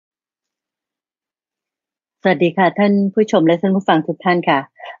สวัสดีค่ะท่านผู้ชมและท่านผู้ฟังทุกท่านค่ะ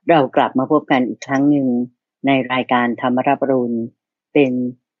เรากลับมาพบกันอีกครั้งหนึ่งในรายการธรรมรับอรุณเป็น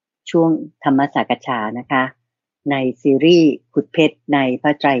ช่วงธรรมสักฉานะคะในซีรีส์ขุดเพชรในพร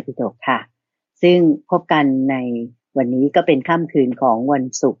ะไตรปิฎกค่ะซึ่งพบกันในวันนี้ก็เป็นค่ำคืนของวัน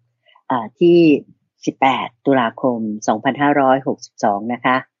ศุกร์ที่18ตุลาคม2562นะค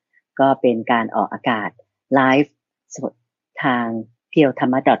ะก็เป็นการออกอากาศไลฟ์สดทาง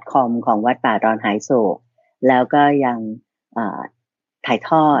peelthama.com ของวัดป่าดอนหายโศกแล้วก็ยังถ่าย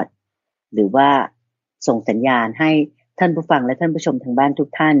ทอดหรือว่าส่งสัญญาณให้ท่านผู้ฟังและท่านผู้ชมทางบ้านทุก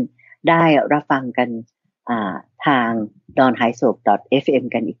ท่านได้รับฟังกันทาง donhaisok.fm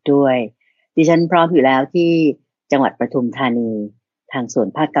กันอีกด้วยดิฉันพร้อมอยู่แล้วที่จังหวัดปทุมธานีทางส่วน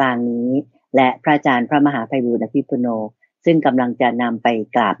ภาคกลางนี้และพระอาจารย์พระมหาไพบูลย์อภิปุโนซึ่งกำลังจะนำไป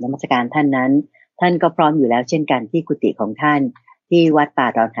กราบนมัสการท่านนั้นท่านก็พร้อมอยู่แล้วเช่นกันที่กุฏิของท่านที่วัดป่า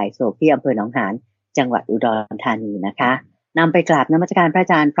ดอนหายโศกที่อำเภอหนองหานจังหวัดอุดรธานีนะคะนำไปกราบนมัสการพระอ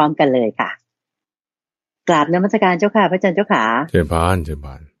าจารย์พร้อมกันเลยค่ะกราบนมัสการเจ้าค่ะพระอาจารย์เจ้าค่ะเชิญพาน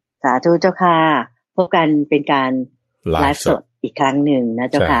สาธุเจ้าค่ะพบกันเป็นการไลฟ์สดอีกครั้งหนึ่งนะ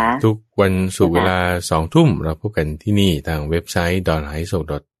เจ้าค่ะทุกวันศุกร์เวลา 20:00 นเราพบกันที่นี่ทางเว็บไซต์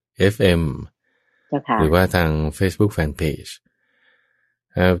donhaisok.fm เจ้าค่ะหรือว่าทาง Facebook Fanpage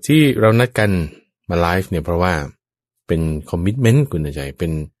ที่เรานัดกันมาไลฟ์เนี่ยเพราะว่าเป็นคอมมิตเมนต์คุณใจเป็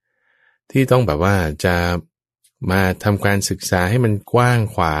นที่ต้องแบบว่าจะมาทำการศึกษาให้มันกว้าง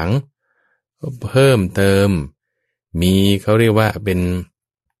ขวางเพิ่มเติมมีเขาเรียกว่าเป็น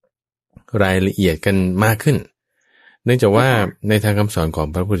รายละเอียดกันมากขึ้นเนื่องจากว่าในทางคำสอนของ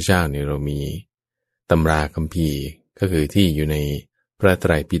พระพุทธเจ้าเนี่ยเรามีตำราคัมภีร์ก็คือที่อยู่ในพระไต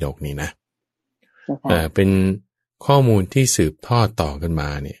รปิฎกนี่นะเป็นข้อมูลที่สืบทอดต่อกันมา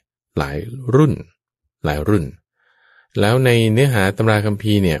เนี่ยหลายรุ่นแล้วในเนื้อหาตำราคัม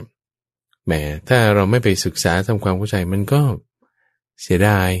ภีร์เนี่ยแหมถ้าเราไม่ไปศึกษาทำความเข้าใจมันก็เสียด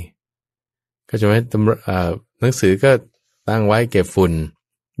ายก็จะไม่หนังสือก็ตั้งไว้เก็บฝุ่น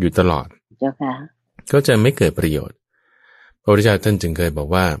อยู่ตลอดก็จะไม่เกิดประโยชน์พระพุทธเจ้าท่านจึงเคยบอก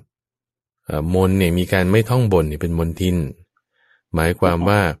ว่ามนต์เนี่ยมีการไม่ท่องบนเนี่ยเป็นมนทินหมายความ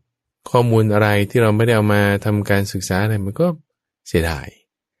ว่าข้อมูลอะไรที่เราไม่ได้เอามาทำการศึกษาอะไรมันก็เสียดาย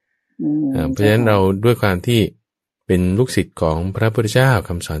เพราะฉะนั้นเราด้วยความที่เป็นลูกศิษย์ของพระพุทธเจ้าค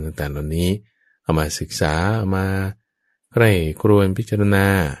ำสอนต่างๆเหล่านี้เอามาศึกษาเอามาใคร่ครวญพิจารณา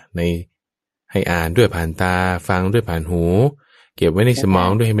ในให้อ่านด้วยผ่านตาฟังด้วยผ่านหูเก็บไว้ในสมอง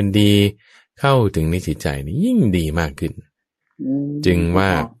ด้วยให้มันดีเข้าถึงในจิตใจนี่ยิ่งดีมากขึ้นจึงว่า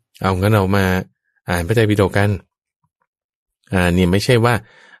เอางั้นเรามาอ่านพระไตรปิฎกกันเนี่ยไม่ใช่ว่า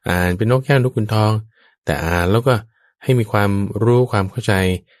อ่านเป็นนกแก้วนกขุนทองแต่อ่านแล้วก็ให้มีความรู้ความเข้าใจ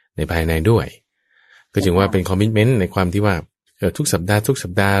ในภายในด้วยก็จึงว่าเป็นคอมมิตเมนต์ในความที่ว่าทุกสัปดา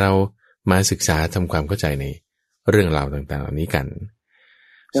ห์เรามาศึกษาทำความเข้าใจในเรื่องราวต่างๆเหล่านี้กัน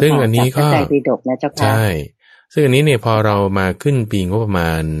ซึ่งอันนี้ก็ใช่ซึ่งอันนี้เนี่ยพอเรามาขึ้นปีงบประม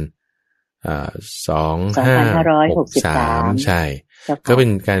าณ2563ใช่ก็เป็น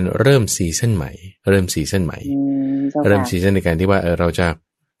การเริ่มซีซั่นใหม่เริ่มซีซั่นในการที่ว่าเราจะ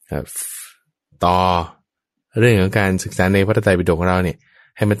ต่อเรื่องของการศึกษาในพระไตรปิฎกของเราเนี่ย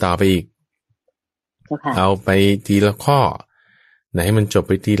ให้มันต่อไปอีกเอาไปทีละข้อไหนให้มันจบไ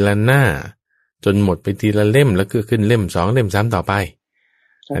ปทีละหน้าจนหมดไปทีละเล่มแล้วก็ขึ้นเล่ม2เล่ม3ต่อไป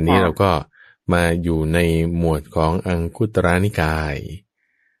อันนี้เราก็มาอยู่ในหมวดของอังคุตรนิกาย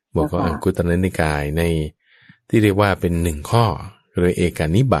หมวดของอังคุตรนิกายในที่เรียกว่าเป็น1ข้อหรือเอก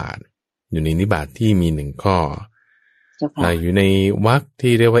นิบาตอยู่ในนิบาตที่มี1ข้ออยู่ในวรรค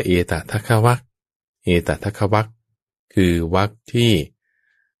ที่เรียกว่าเอตทัคคะวรรคคือวรรคที่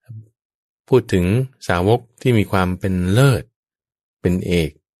พูดถึงสาวกที่มีความเป็นเลิศเป็นเอก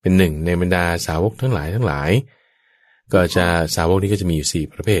เป็นหนึ่งในบรรดาสาวกทั้งหลายก็จะสาวกนี้ก็จะมีอยู่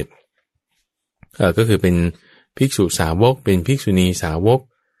4ประเภทก็คือเป็นภิกษุสาวกเป็นภิกษุณีสาวก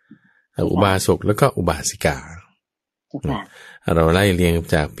อุบาสกแล้วก็อุบาสิกาเราไล่เรียง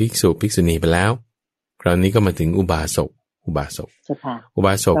จากภิกษุภิกษุณีไปแล้วคราวนี้ก็มาถึงอุบาสกเ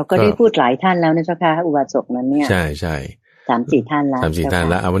ราก็ได้พูดหลายท่านแล้วนะเจ้าค่ะอุบาสกนั้นเนี่ยใช่3-4 ท่านแล้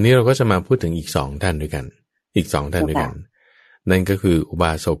ววันนี้เราก็จะมาพูดถึงอีก2ท่านด้วยกันนั่นก็คืออุบ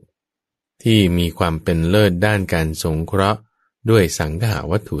าสกที่มีความเป็นเลิศด้านการสงเคราะห์ด้วยสังขา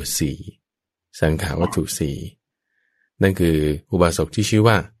วัตถุ4นั่นคืออุบาสกที่ชื่อ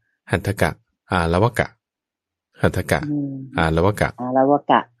ว่าหัตถกะอาลวกะเ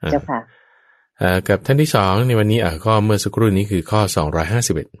จ้าค่ะกับท่านที่2ในวันนี้ข้อเมื่อสักครู่นี้คือข้อ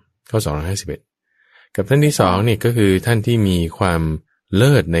251กับท่านที่2เนี่ยก็คือท่านที่มีความเ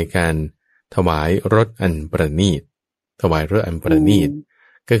ลิศในการถวายรสอันประณีต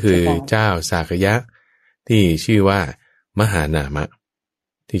ก็คือเจ้าสากยะ ที่ชื่อว่ามหานามะ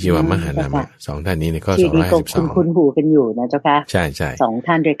ที่ชื่อว่ามหานามะสองท่านนี้ในข้อ252คุณหูกันอยู่นะเจ้าค่ะใช่ใช่สอง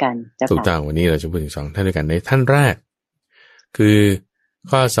ท่านด้วยกันถูกต้องวันนี้เราจะพูดถึงสองท่านด้วยกันในท่านแรกคือ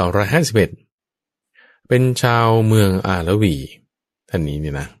ข้อ251เป็นชาวเมืองอาระวีท่านนี้เ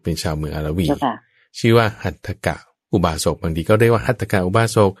นี่ยนะเป็นชาวเมืองอาระวีชื่อว่าหัตถกะอุบาสกบางทีก็เรียกว่าหัตถกะอุบา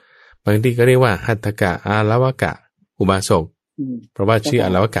สกบางทีก็เรียกว่าหัตถกะอาระวกะอุบาสกเพราะว่าชื่ออา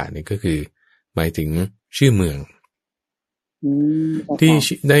ระวกะนี่ก็คือหมายถึงชื่อเมืองที่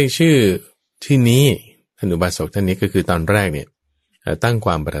ได้ชื่อที่นี้ท่านอุบาสกท่านนี้ก็คือตอนแรกเนี่ยตั้งค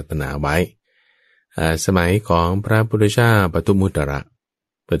วามปรารถนาไว้สมัยของพระพุทธเจ้าปทุมมุตระ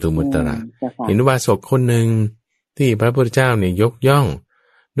เห็นอุบาสกคนหนึ่งที่พระพุทธเจ้าเนี่ยยกย่อง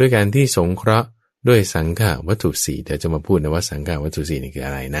ด้วยการที่สงเคราะห์ด้วยสังฆวัตถุสี่เดี๋ยวจะมาพูดนะว่าสังฆวัตถุสี่นี่คืออ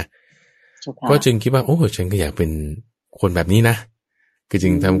ะไรนะก็จึงคิดว่าโอ้ฉันก็อยากเป็นคนแบบนี้นะก็จึ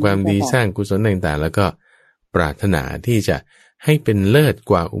งทำความดีสร้างกุศลต่างๆแล้วก็ปรารถนาที่จะให้เป็นเลิศ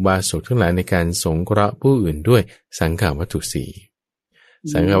กว่าอุบาสกทั้งหลายในการสงเคราะห์ผู้อื่นด้วยสังฆวัตถุสี่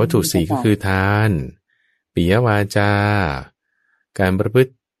สังฆวัตถุสี่ก็คือทานปิยวาจาการประพฤ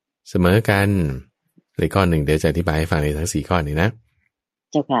ติเสมอกันในข้อหนึ่งเดี๋ยวจะอธิบายให้ฟังในทั้ง4ข้อนี้นะ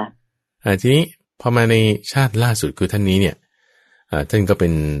เจ้าค่ะทีนี้พอมาในชาติล่าสุดคือท่านนี้เนี่ยท่านก็เป็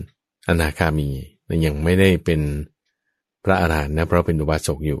นอนาคามียังไม่ได้เป็นพระอรหันต์นะเพราะเป็นอุบาส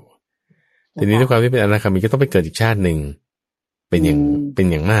กอยู่ทีนี้ด้วยความที่เป็นอนาคามีก็ต้องไปเกิดอีกชาติหนึ่งเป็นอ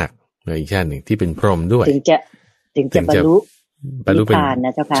ย่างมากเลยอีกชาติหนึ่งที่เป็นพรหมด้วยถึงจะบรรลุเป็น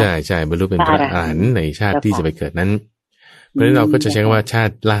ใช่บรรลุเป็นพระอรหันต์ในชาติที่จะไปเกิดนั้นเพราะฉะนั้นเราก็จะใช้คำว่าชา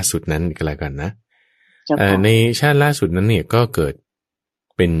ติล่าสุดนั้นก็แล้วกันนะในชาติล่าสุดนั้นเนี่ยก็เกิด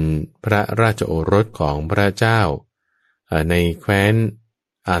เป็นพระราชโอรสของพระเจ้าในแคว้น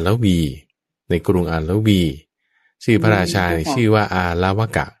อาระวีในกรุงอาระวีชื่อพระราชาชื่อว่าอาระว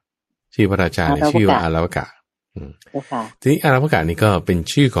กะชื่อพระราชาชื่อว่าอาระวกะทีนี้อาระวกะนี่ก็เป็น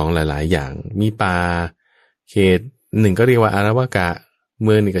ชื่อของหลายๆอย่างมีป่าเขตหนึ่งก็เรียกว่าอาระวกะเ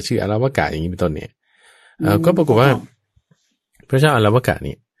มืองนี่ก็ชื่ออาระวกะอย่างนี้เป็นต้นเนี่ยก็ปรากฏว่าพระเจ้าอาระวกะ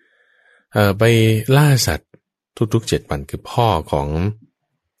นี่ไปล่าสัตว์ทุกๆ7 วันคือพ่อของ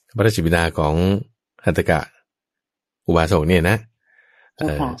พระราชบิดาของหัตถกะอุบาสกเนี่ยนะ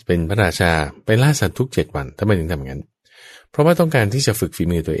เป็นพระราชาไปล่าสัตว์ทุก7 วันทำไมถึงทำอย่างนั้นเพราะว่าต้องการที่จะฝึกฝี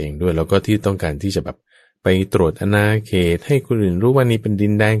มือตัวเองด้วยแล้วก็ที่ต้องการที่จะแบบไปตรวจอาณาเขตให้คนอื่นรู้ว่านี่เป็นดิ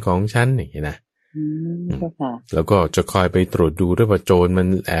นแดนของฉันอย่างนี้นะแล้วก็จะคอยไปตรวจดูด้วยว่าโจรมัน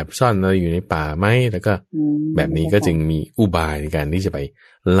แอบซ่อนอะไรอยู่ในป่าไหมแล้วก็แบบนี้ก็จึงมีอุบายในการที่จะไป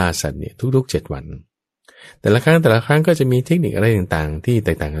ล่าสัตว์เนี่ยทุกๆ7 วันแต่ละครั้งก็จะมีเทคนิคอะไรต่างๆที่แต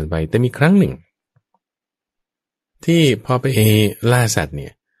กต่างกันไปแต่มีครั้งหนึ่งที่พอไปล่าสัตว์เนี่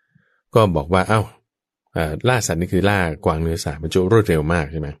ยก็บอกว่าล่าสัตว์นี่คือล่ากวางเนื้อสามันจะรวดเร็วมาก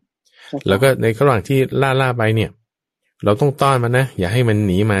ใช่ไหมแล้วก็ในระหว่างที่ล่าไปเนี่ยเราต้องต้อนมันนะอย่าให้มันห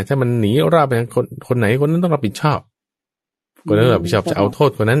นีมาถ้ามันหนีรอดไปคนไหนคนนั้นต้องรับผิดชอบคนนั้นรับผิดชอบจะเอาโทษ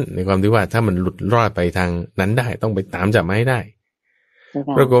คนนั้นในความที่ว่าถ้ามันหลุดรอดไปทางนั้นได้ต้องไปตามจับมาให้ได้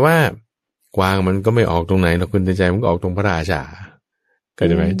ปรากฏว่ากวางมันก็ไม่ออกตรงไหนเราคุณใจมันก็ออกตรงพระราชาก็ใ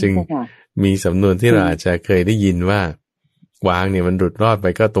ช่ไหมจึงมีสำนวนที่เราอาจจะเคยได้ยินว่ากวางเนี่ยมันหลุดรอดไป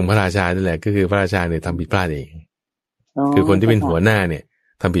ก็ตรงพระราชานั่นแหละก็คือพระราชาเนี่ยทำผิดพลาดเองคือคนที่เป็นหัวหน้าเนี่ย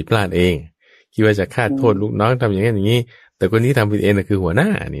ทำผิดพลาดเองคิดว่าจะคาดโทษลูกน้องทำอย่างนี้อย่างนี้แต่คนที่ทำผิดเองน่ะคือหัวหน้า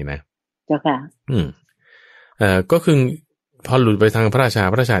นี่นะเจ้าค่ะก็คือพอหลุดไปทางพระรา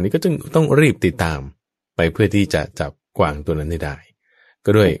ชานี่ก็จึงต้องรีบติดตามไปเพื่อที่จะจับกวางตัวนั้นได้ก็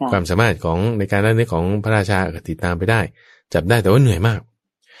ด้วยความสามารถของในการล่าเนื้อของพระราชาติดตามไปได้จับได้แต่ว่าเหนื่อยมาก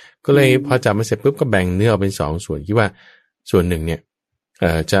ก็เลยพอจับมาเสร็จปุ๊บก็แบ่งเนื้อออกเป็น2 ส่วนคิดว่าส่วนหนึ่งเนี่ย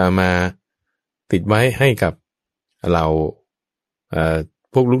จะมาติดไว้ให้กับเรา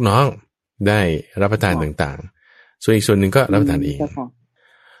พวกลูกน้องได้รับประทานต่างๆส่วนอีกส่วนหนึ่งก็รับประทานเอง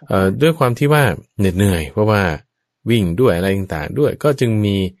ด้วยความที่ว่าเหน็ดเหนื่อยเพราะว่าวิ่งด้วยอะไรต่างๆด้วยก็จึง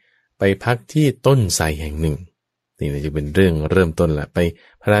มีไปพักที่ต้นไทรแห่งหนึ่งนี่จะเป็นเรื่องเริ่มต้นแหละไป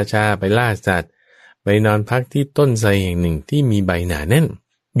พระราชาไปล่าสัตว์ไปนอนพักที่ต้นไทรแห่งหนึ่งที่มีใบหนาแน่น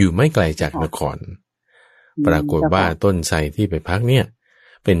อยู่ไม่ไกลจากนครปรากฏว่าต้นไทรที่ไปพักเนี่ย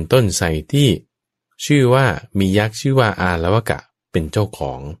เป็นต้นไทรที่ชื่อว่ามียักษ์ชื่อว่าอาระวกะเป็นเจ้าข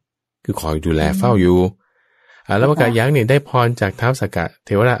องคือคอยดูแลเฝ้าอยู่อาระวกะยักษ์เนี่ยได้พรจากท้าวสักกะเท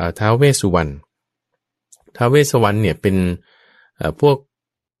วราชท้าวเวสสุวรรณท้าวเวสสุวรรณเนี่ยเป็นพวก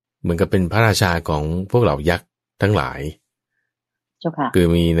เหมือนกับเป็นพระราชาของพวกเหล่ายักษ์ทั้งหลายคือ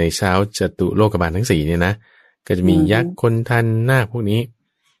มีในเช้าจตุโลกบาลทั้ง4เนี่ยนะก็จะมียักษ์คนทันนาคพวกนี้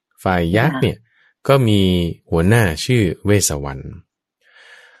ฝ่ายยักษ์เนี่ยก็มีหัวหน้าชื่อเวสสวรรณ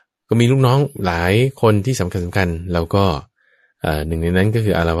ก็มีลูกน้องหลายคนที่สำคัญแล้วก็หนึ่งในนั้นก็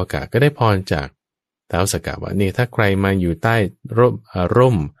คืออาระวกะก็ได้พรจาก ท้าวสักกะว่านี่ถ้าใครมาอยู่ใต้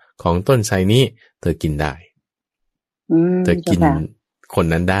ร่มของต้นไทรนี้เธอกินได้เธอกินคน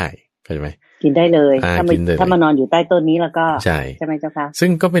นั้นได้เข้าใจไหมกินได้เลยถ้ามานอนอยู่ใต้ต้นนี้แล้วก็ใช่ไหมเจ้าคะซึ่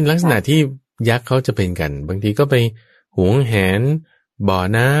งก็เป็นลักษณะที่ยักษ์เขาจะเป็นกันบางทีก็ไปหวงแหนบ่อ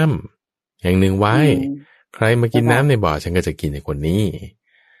น้ำแห่งหนึ่งไว้ใครมากินน้ำในบ่อฉันก็จะกินในคนนี้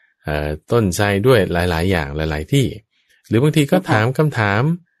ต้นไทรด้วยหลายๆอย่างหลายๆที่หรือบางทีก็ถามคำถาม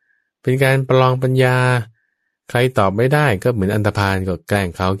เป็นการประลองปัญญาใครตอบไม่ได้ก็เหมือนอันธพาลก็แกล้ง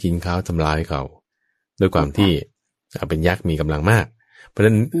เขากินเขาทำร้ายเขาด้วยความที่เป็นยักษ์มีกำลังมากเพราะฉะ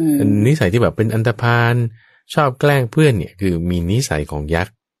นั้นนิสัยที่แบบเป็นอันธพาลชอบแกล้งเพื่อนเนี่ยคือมีนิสัยของยัก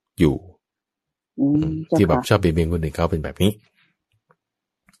ษ์อยู่ที่แบบชอบเบียดเบียนคนอื่นเขาเป็นแบบนี้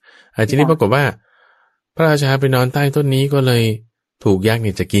ทีนี้ปรากฏว่าพระราชาไปนอนใต้ต้นนี้ก็เลยถูกยักษ์เ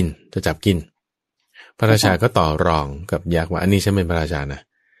นี่ยจะจับกินพระราชาก็ต่อรองกับยักษ์ว่าอันนี้ฉันเป็นพระราชานะ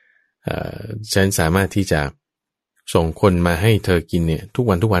ฉันสามารถที่จะส่งคนมาให้เธอกินเนี่ยทุก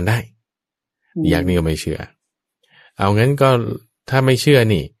วันได้ยักษ์นี่ก็ไม่เชื่อเอางั้นก็ถ้าไม่เชื่อ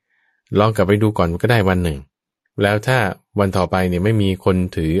นี่ลองกลับไปดูก่อนก็ได้วันหนึ่งแล้วถ้าวันต่อไปเนี่ยไม่มีคน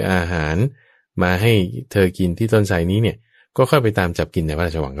ถืออาหารมาให้เธอกินที่ต้นไทรนี้เนี่ยก็ค่อยไปตามจับกินในพระร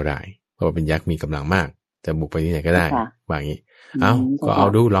าชวังก็ได้เพราะว่าเป็นยักษ์มีกำลังมากจะบุกไปที่ไหนก็ได้ว่างี้ก็เอา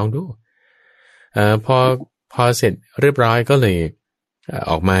ดูลองดูพอเสร็จเรียบร้อยก็เลย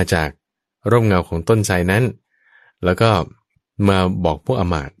ออกมาจากร่มเงาของต้นไทรนั้นแล้วก็มาบอกพวกอ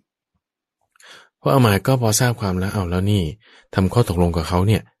มาตย์พวกอมาตย์ก็พอทราบความแล้วแล้วนี่ทำข้อตกลงกับเขา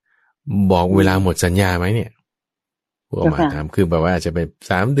เนี่ยบอกเวลาหมดสัญญาไหมเนี่ยพวกอมาตย์ถามคือแบบว่าอาจจะเป็น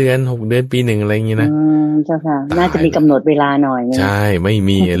3 เดือน6 เดือนปี 1อะไรอย่างงี้นะเจ้าค่ะน่าจะมีกำหนดเวลาหน่อยใช่ไม่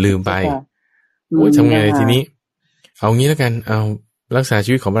มีลืมไปโอ้ยทำไงทีนี้เอางี้แล้วกันเอารักษา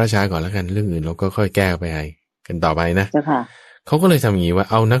ชีวิตของพระราชาก่อนแล้วกันเรื่องอื่นเราก็ค่อยแก้ไปกันต่อไปนะเขาก็เลยทำอย่างนี้ว่า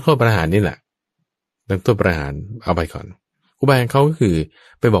เอานักโทษประหารนี่แหละนักโทษประหารเอาไปก่อนอุบายของเขาก็คือ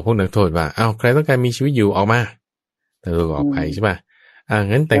ไปบอกพวกนักโทษว่าเอาใครต้องการมีชีวิตอยู่ออกมาแต่ตัวออกไปใช่ป่ะ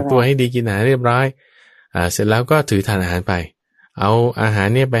งั้นแต่งตัวให้ดีกินอาหารเรียบร้อยเสร็จแล้วก็ถือทานอาหารไปเอาอาหาร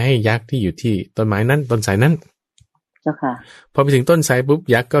เนี่ยไปให้ยักษ์ที่อยู่ที่ต้นไม้นั้นต้นไทรนั้นเจ้าค่ะพอไปถึงต้นไทรปุ๊บ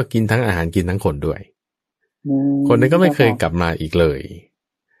ยักษ์ก็กินทั้งอาหารกินทั้งคนด้วยคนนั้นก็ไม่เคยกลับมาอีกเลย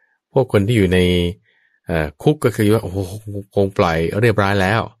พวกคนที่อยู่ในคุกก็คือว่าโอ้โหคงปล่อยเรียบร้อยแ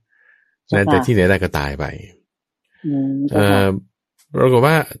ล้วนั่นแต่ที่ไหนได้ก็ตายไปปรากฏ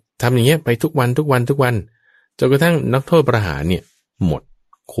ว่าทำอย่างเงี้ยไปทุกวันจนกระทั่งนักโทษประหารเนี่ยหมด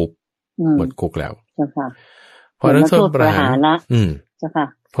คุกแล้วพอนักโทษประหารละ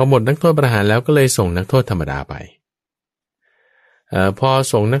พอหมดนักโทษประหารแล้วก็เลยส่งนักโทษธรรมดาไปพอ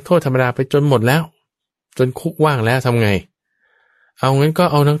ส่งนักโทษธรรมดาไปจนหมดแล้วจนคุกว่างแล้วทำไงเอางั้นก็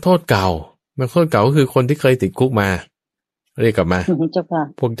เอานักโทษเก่าก็คือคนที่เคยติดคุกมาเรียกกลับมา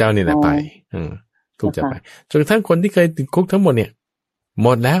พวกเจ้านี่แหละไปถูกจับไปจนกระทั่งคนที่เคยติดคุกทั้งหมดเนี่ยหม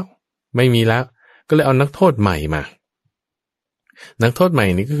ดแล้วไม่มีแล้วก็เลยเอานักโทษใหม่มานักโทษใหม่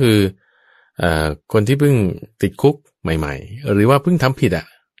นี่ก็คือคนที่เพิ่งติดคุกใหม่ๆหรือว่าเพิ่งทำผิด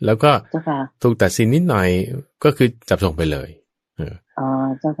แล้วก็ถูกตัดสินนิดหน่อยก็คือจับส่งไปเลย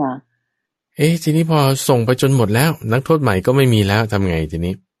เจ้าค่ะทีนี้พอส่งไปจนหมดแล้วนักโทษใหม่ก็ไม่มีแล้วทำไงที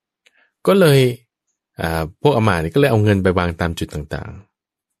นี้ก็เลยพวกอมาตย์ก็เลยเอาเงินไปวางตามจุดต่าง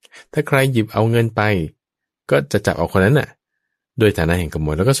ๆถ้าใครหยิบเอาเงินไปก็จะจับเอาคนนั้นน่ะโดยฐานะแห่งขโม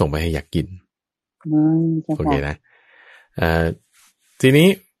ยแล้วก็ส่งไปให้ยักษ์กินโอเคนะทีนี้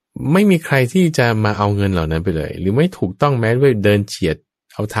ไม่มีใครที่จะมาเอาเงินเหล่านั้นไปเลยหรือไม่ถูกต้องแม้ด้วยเดินเฉียด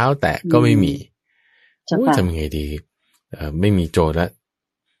เอาเท้าแตะก็ไม่มีทำไงดีไม่มีโจทย์แล้ว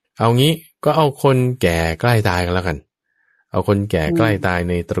เอางี้ก็เอาคนแก่ใกล้ตายกันแล้วกันเอาคนแก่ใกล้ตาย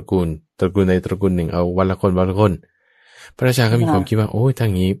ในตระกูลในตระกูลหนึ่งเอาวันละคนพระราชาก็มีความคิดว่าโอ้ยถ้า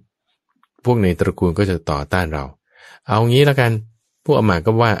งี้พวกในตระกูลก็จะต่อต้านเราเอางี้แล้วกันพวกอมาตย์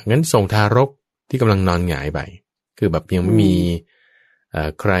ก็ว่างั้นส่งทารกที่กำลังนอนหงายไปคือแบบยังไม่มี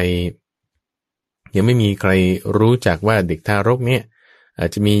ใครยังไม่มีใครรู้จักว่าเด็กทารกเนี่ยอาจ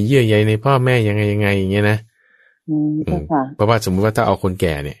จะมีเยื่อใยในพ่อแม่ยังไงอย่างเงี้ยนะเพราะว่าสมมติว่าถ้าเอาคนแ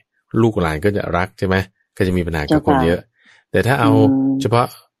ก่เนี่ยลูกหลานก็จะรักใช่ไหมก็จะมีปัญหากับคนเยอะแต่ถ้าเอาเฉพาะ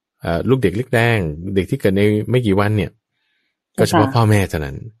ลูกเด็กเล็กแดงเด็กที่เกิดในไม่กี่วันเนี่ยก็เฉพาะพ่อแม่เท่า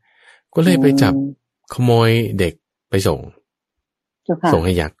นั้นก็เลยไปจับขโมยเด็กไปส่งใ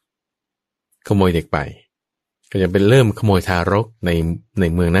ห้ยักษ์ขโมยเด็กไปก็จะเป็นเริ่มขโมยทารกใน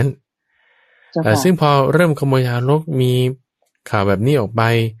เมืองนั้นซึ่งพอเริ่มขโมยทารกมีข่าวแบบนี้ออกไป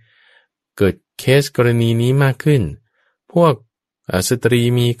เกิดเคสกรณีนี้มากขึ้นพวกสตรี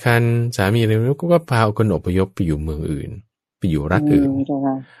มีครรภ์สามีอะไรก็พาคนอพยพไปอยู่เมืองอื่นไปอยู่รัฐอื่น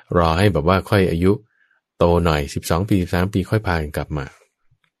รอให้แบบว่าค่อยอายุโตหน่อย12 ปี 13 ปีค่อยพากันกลับมา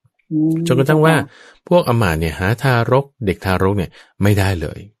จนกระทั่งว่าพวกอมาตย์เนี่ยหาทารกเด็กทารกเนี่ยไม่ได้เล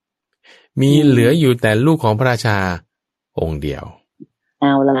ยมีเหลืออยู่แต่ลูกของพระราชาองค์เดียวเอ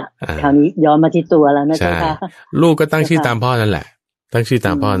าละคราวนี้ย้อนมาที่ตัวแล้วนะเจ้าค่ะลูกก็ตั้งชื่อตามพ่อนั่นแหละตั้งชื่อต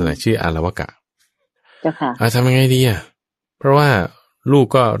ามพ่อนั่นแหละชื่ออารวกะเจ้าค่ะทำยังไงดีเพราะว่าลูก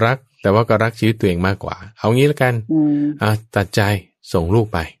ก็รักแต่ว่าก็รักชีวิตตัวเองมากกว่าเอางี้แล้วกันตัดใจส่งลูก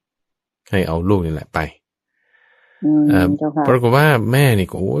ไปให้เอาลูกนี่แหละไปปรากฏว่าแม่นี่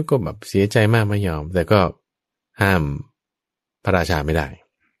ก็แบบเสียใจมากไม่ยอมแต่ก็ห้ามพระราชาไม่ได้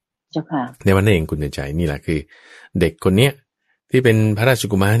เจ้าค่ะในวันนั้นเองคุณใจนี่แหละคือเด็กคนเนี้ยที่เป็นพระราช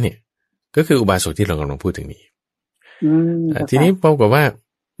กุมารเนี่ยก็คืออุบาสกที่เรากำลังพูดถึงนี้ทีนี้ปรากฏว่า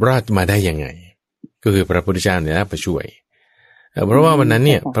รอดมาได้ยังไงก็คือพระพุทธเจ้าเนี่ยไปช่วยเพราะว่าวันนั้นเ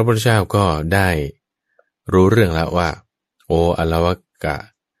นี่ยพระพุทธเจ้าก็ได้รู้เรื่องแล้วว่าโอ้อรวกะ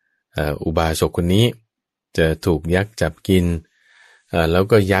อุบาสกคนนี้จะถูกยักษ์จับกินแล้ว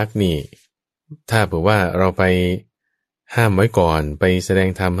ก็ยักษ์นี่ถ้าเผื่อว่าเราไปห้ามไว้ก่อนไปแสดง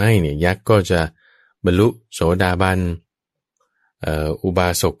ธรรมให้เนี่ยยักษ์ก็จะบรรลุโสดาบันอุบา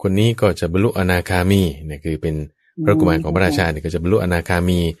สกคนนี้ก็จะบรรลุอนาคามีเนี่ยคือเป็นพระกุมารของพระราชาเนี่ยก็จะบรรลุอนาคา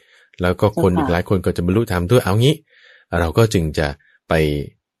มีแล้วก็คนอีกหลายคนก็จะบรรลุธรรมด้วยเอางี้เราก็จึงจะไป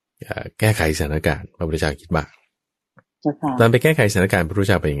แก้ไขสถานการณ์พระพุทธเจ้าคิดว่าตอนไปแก้ไขสถานการณ์พระพุทธ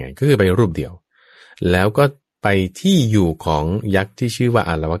เจ้าไปยังไงก็คือไปรูปเดียวแล้วก็ไปที่อยู่ของยักษ์ที่ชื่อว่า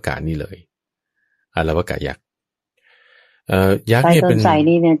อารวกะนี่เลยอารวกะยักษ์ยักษ์เนี่ยเป็นต้นไทร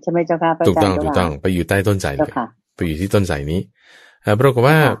นี่เนี่ยใช่ไหมเจ้าค่ะถูกต้องไปอยู่ใต้ต้นไทรเลยไปอยู่ที่ต้นไทรนี้ปรากฏ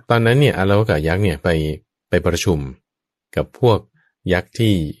ว่าตอนนั้นเนี่ยอารวกะยักษ์เนี่ยไปประชุมกับพวกยักษ์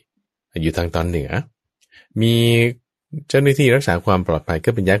ที่อยู่ทางตอนเหนือมีเจ้าหน้าที่รักษาความปลอดภัยก็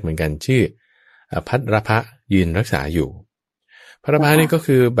เป็นยักษ์เหมือนกันชื่อพัทรพะยืนรักษาอยู่พัทรพะนี่ก็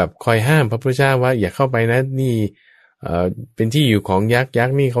คือแบบคอยห้ามพระพุทธเจ้าว่าอย่าเข้าไปนะนี่เป็นที่อยู่ของยัก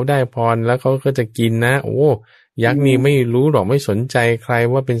ษ์นี่เขาได้พรแล้วเขาก็จะกินนะโอ้ยักษ์นี่ไม่รู้หรอกไม่สนใจใคร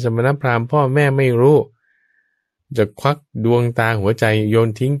ว่าเป็นสมณพราหมณ์พ่อแม่ไม่รู้จะควักดวงตาหัวใจโยน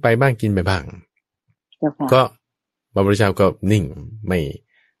ทิ้งไปบ้างกินไปบ้างก็พระพุทธเจ้าก็นิ่งไม่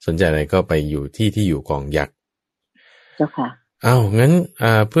สนใจอะไรก็ไปอยู่ที่อยู่ของยักษ์เจ้าค่ะงั้น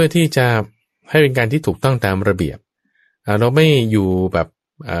เพื่อที่จะให้เป็นการที่ถูกต้องตามระเบียบเราไม่อยู่แบบ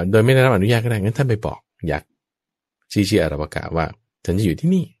โดยไม่ได้รับอนุญาตก็ได้งั้นท่านไปบอกยักษ์ชี้อารวกะว่าฉันจะอยู่ที่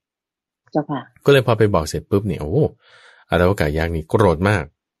นี่เจ้าค่ะก็เลยพอไปบอกเสร็จปุ๊บเนี่ยโอ้อารวกะยักษ์นี่โกรธมาก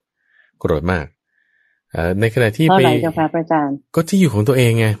ในขณะที่ไปเจ้าค่ะพระอาจารย์ก็ที่อยู่ของตัวเอ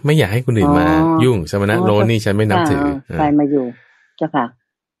งไงไม่อยากให้คนอื่นมายุ่งสมณะโลนี่ฉันไม่นับถือใครมาอยู่เจ้าค่ะ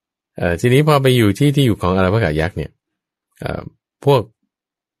ทีนี้พอไปอยู่ที่อยู่ของอารวกะยักษ์เนี่ยพวก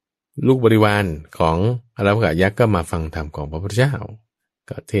ลูกบริวารของอารวกะยักษ์ก็มาฟังธรรมของพระพุทธเจ้า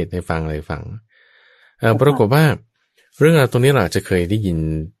ก็เทศให้ฟังอะไรฟังปรากฏว่าเรื่องราวตรงนี้เราจะเคยได้ยิน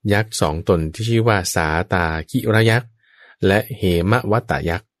ยักษ์สองตนที่ชื่อว่าสาตากิระยักษ์และเหมวัตต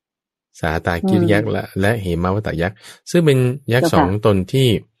ยักษ์สาตากิระยักษ์และเหมวัตตยักษ์ซึ่งเป็นยักษ์สองตนที่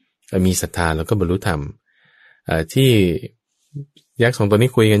มีศรัทธาแล้วก็บรรลุธรรมที่ยักษ์สองตน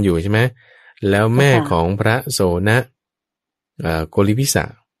นี้คุยกันอยู่ใช่ไหมแล้วแม่ของพระโสนะโกลิพิสะ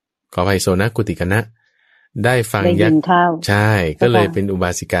ขออภัยโสนะกุติกนะได้ฟังยักษ์ใช่ก็เลยเป็นอุบ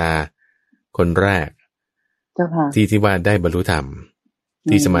าสิกาคนแรกที่ว่าได้บรรลุธรรม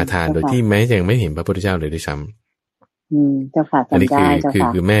ที่สมาทานโดยที่แม้ยังไม่เห็นพระพุทธเจ้าเลยด้วยซ้ำเจ้าค่ะอันนี้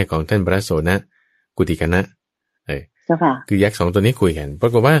คือแม่ของท่านพระโสนะกุติกนะเจ้าค่ะคือยักษ์สองตัวนี้คุยกันปร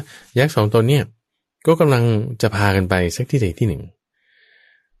ากฏว่ายักษ์สองตัวเนี่ยก็กำลังจะพากันไปสักที่ใดที่หนึ่ง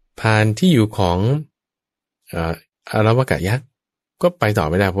ผ่านที่อยู่ของอารวกะยักษ์ก็ไปต่อ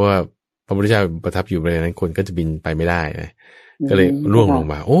ไม่ได้เพราะว่าพระพุทธเจ้าประทับอยู่บริเวณนั้นคนก็จะบินไปไม่ได้นะก็เลยล่วงลง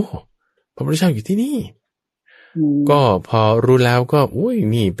มาโอ้พระพุทธเจ้าอยู่ที่นี่ก็พอรู้แล้วก็อุ้ย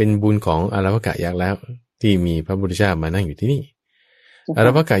นี่เป็นบุญของอารวกะยักษ์แล้วที่มีพระพุทธเจ้ามานั่งอยู่ที่นี่อาร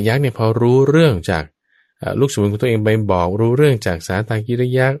วกะยักษ์เนี่ยพอรู้เรื่องจากลูกสมุนของตัวเองไปบอกรู้เรื่องจากสาตากิระ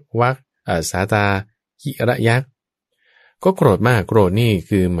ยักษ์สาตากิระยักษ์ก็โกรธมากโกรธนี่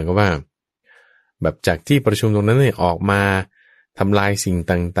คือเหมือนกับว่าแบบจากที่ประชุมตรงนั้นเนี่ยออกมาทำลายสิ่ง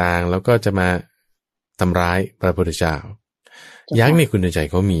ต่างๆแล้วก็จะมาทำร้ายพระพุทธเจ้ายักษ์ในคุณใจ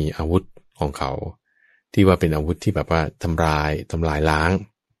เขามีอาวุธของเขาที่ว่าเป็นอาวุธที่แบบว่าทำลายล้าง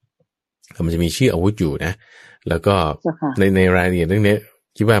มันจะมีชื่ออาวุธอยู่นะแล้วก็ในรายละเอียดเรื่องนี้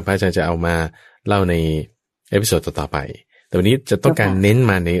คิดว่าพระอาจารย์จะเอามาเล่าในเอพิโซดต่อๆไปแต่วันนี้จะต้องการเน้น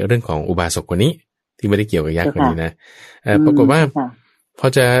มาในเรื่องของอุบาสกคนนี้ที่ไม่ได้เกี่ยวกับยักษ์คนนี้นะปรากฏว่าพอ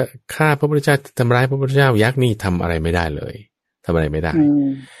จะฆ่าพระพุทธเจ้าทำร้ายพระพุทธเจ้ายักษ์นี่ทำอะไรไม่ได้เลยทำอะไรไม่ได้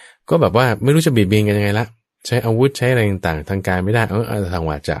ก็แบบว่าไม่รู้จะเบียดเบียนกันยังไงละใช้อาวุธใช้อะไรต่างๆทางกายไม่ได้ทาง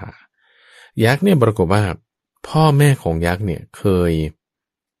วาจายักษ์เนี่ยปรากฏว่าพ่อแม่ของยักษ์เนี่ยเคย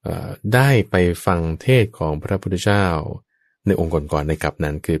ได้ไปฟังเทศของพระพุทธเจ้าในองค์ก่อนๆในกลับ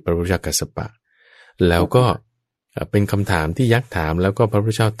นั้นคือพระพุทธเจ้ากัสสปะแล้วก็เป็นคำถามที่ยักษ์ถามแล้วก็พระพุท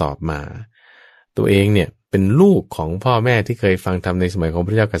ธเจ้าตอบมาตัวเองเนี่ยเป็นลูกของพ่อแม่ที่เคยฟังธรรมในสมัยของพ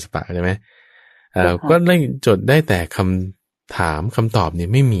ระเจ้ากัสสปะใช่ไหมก็ได้จดได้แต่คำถามคำตอบเนี่ย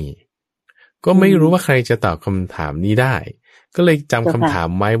ไม่มีก็ไม่รู้ว่าใครจะตอบคำถามนี้ได้ก็เลยจำคำถาม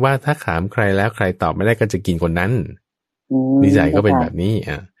ไว้ว่าถ้าถามใครแล้วใครตอบไม่ได้ก็จะกินคนนั้นนิสัยก็เป็นแบบนี้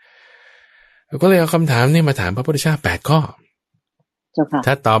ก็เลยเอาคำถามนี่มาถามพระพุทธเจ้า8 ข้อ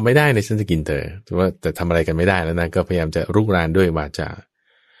ถ้าตอบไม่ได้เนี่ยฉันจะกินเธอถือว่าแต่ทำอะไรกันไม่ได้แล้วนะก็พยายามจะรุกรานด้วยวาจา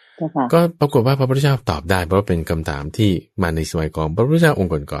ก็ปรากฏว่าพระพุทธเจ้าตอบได้เพราะเป็นคำถามที่มาในสมัยก่อนพระพุทธเจ้าอง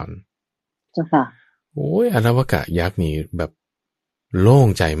ค์ก่อนโอ้ยอรวกะยักษ์นี่แบบโล่ง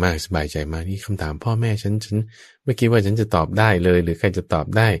ใจมากสบายใจมากนี่คำถามพ่อแม่ฉันไม่คิดว่าฉันจะตอบได้เลยหรือใครจะตอบ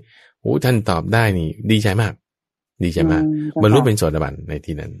ได้โอ้ท่านตอบได้นี่ดีใจมากบรรลุเป็นโสดาบันใน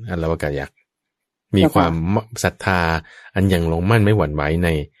ที่นั้นอรวกะยักษ์มีความศรัทธาอันยังลงมั่นไม่หวั่นไหวใน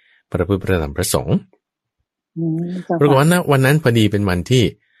พระพุทธพระธรรมพระสงฆ์ปรากฏว่าวันนั้นพอดีเป็นวันที่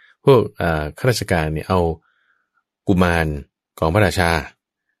พวกข้าราชการเนี่ยเอากุมารของพระราชา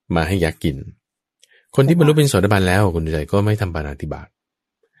มาให้ยักษ์กินคนที่บรรลุเป็นโสดาบันแล้วคุณใจก็ไม่ทำปาณาติบาต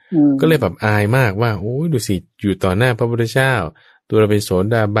ก็เลยแบบอายมากว่าโอ้ยดูสิอยู่ต่อหน้าพระพุทธเจ้าตัวเราเป็นโส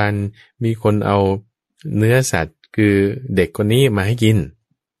ดาบันมีคนเอาเนื้อสัตว์คือเด็กคนนี้มาให้กิน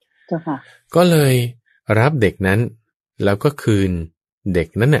ก็เลยรับเด็กนั้นแล้วก็คืนเด็ก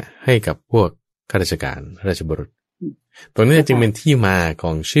นั้นน่ะให้กับพวกข้าราชการราชบุรุษตรงนี้จึงเป็นที่มาข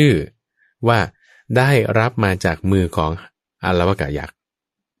องชื่อว่าได้รับมาจากมือของอรวกะยักษ์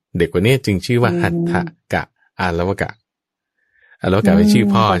เด็กคนนี้จึงชื่อว่าหัตถกะอรวกะเป็นชื่อ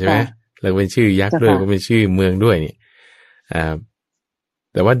พ่อใช่ไหมแล้วเป็นชื่อยักษ์ด้วยก็เป็นชื่อเมืองด้วยนี่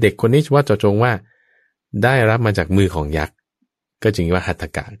แต่ว่าเด็กคนนี้ว่าเจาะจงว่าได้รับมาจากมือของยักษ์ก็จึงว่าหัตถ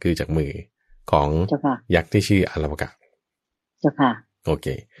กะคือจากมือของยักษ์ที่ชื่ออรวกะโอเค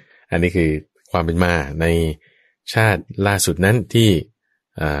อันนี้คือความเป็นมาในชาติล่าสุดนั้นที่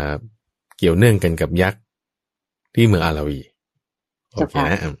เกี่ยวเนื่องกันกับยักษ์ที่เมืองอาราวีโอเค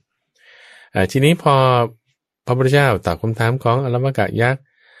นะทีนี้พอพระพุทธเจ้าตอบคำถามของอรวกะยักษ์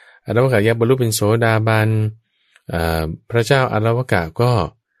บรรลุเป็นโสดาบันพระเจ้าอรวกะก็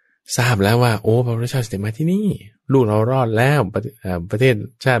ทราบแล้วว่าโอ้พระพุทธเจ้าเสด็จมาที่นี่ลูกเรารอดแล้วประเทศ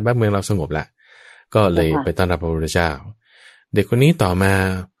ชาติบ้านเมืองเราสงบละก็เลยไปต้อนรับพระพุทธเจ้าเด็กคนนี้ต่อมา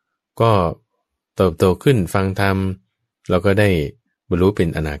ก็เติบโตขึ้นฟังธรรมแล้วก็ได้บรรลุเป็น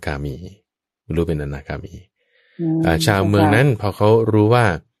อนาคามีชาวเมืองนั้นพอเขารู้ว่า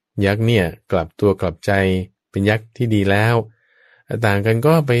ยักษ์เนี่ยกลับตัวกลับใจเป็นยักษ์ที่ดีแล้วต่างกัน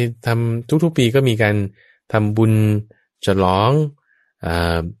ก็ไปทำทุกๆปีก็มีการทำบุญฉลอง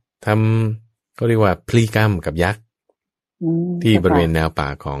ทำก็เรียกว่าพลีกรรมกับยักษ์ที่บริเวณแนวป่า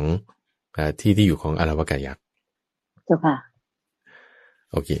ของที่อยู่ของอรวกะยักษ์เจ้าค่ะ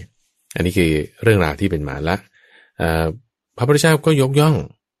โอเคอันนี้คือเรื่องราวที่เป็นมาละพระพุทธเจ้าก็ยกย่อง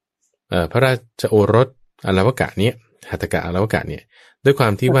พระราชโอรสอรวกะเนี่ยหัตถกะอรวกะเนี่ยด้วยควา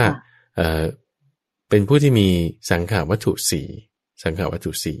มที่ว่าเป็นผู้ที่มีสังขารวัตถุสี่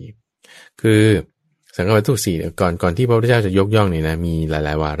คือสังขารวัตถุสี่ก่อนที่พระพุทธเจ้าจะยกย่องเนี่ยนะมีหล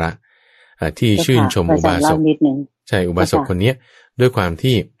ายๆวาระที่ชื่นชมอุบาสกใช่อุบาสกคนนี้ด้วยความ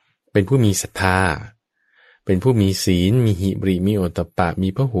ที่เป็นผู้มีศรัทธาเป็นผู้มีศีลมีหิริมีโอตตัปปะมี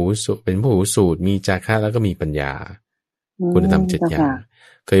พหูสูตรเป็นพหูสูตรมีจาคะแล้วก็มีปัญญาคุณธรรม7 อย่าง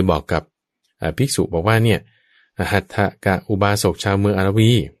เคยบอกกับภิกษุบอกว่าเนี่ยหัตถกะอุบาสกชาวเมืองอารา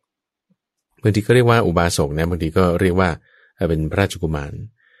วีบางทีก็เรียกว่าอุบาสกนะบางทีก็เรียกว่าเป็นพระราชกุมาร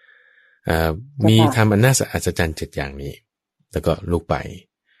มีธรรมอันน่าอัศจรรย์7 อย่างนี้แล้วก็ลุกไป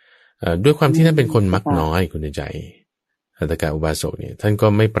ด้วยความที่ท่านเป็นคนมักน้อยคุณใจหัตถกะอุบาสกเนี่ยท่านก็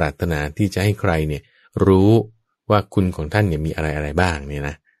ไม่ปรารถนาที่จะให้ใครเนี่ยรู้ว่าคุณของท่านเนี่ยมีอะไรบ้างเนี่ยน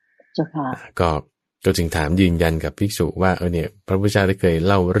ะก็จึงถามยืนยันกับภิกษุว่าเนี่ยพระพุทธเจ้าได้เคย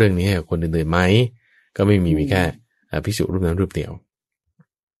เล่าเรื่องนี้ให้คนอื่นๆไหมก็ไม่มีแค่ภิกษุรูปนั้นรูปเดียว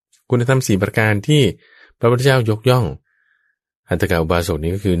คุณธรรม4 ประการที่พระพุทธเจ้ายกย่องหัตถกะอุบาสก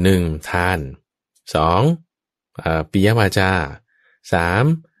นี้ก็คือ1ทาน2ปิยวาจา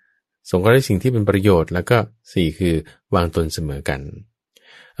3สงเคราะห์ในสิ่งที่เป็นประโยชน์แล้วก็4คือวางตนเสมอกัน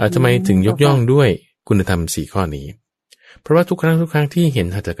ทำไมถึงยกย่องด้วยคุณธรรม4 ข้อนี้เพราะว่าทุกครั้งที่เห็น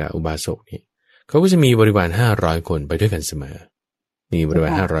หัตถกะอุบาสกนี่เขาก็จะมีบริวาร500 คนไปด้วยกันเสมอมีบริวา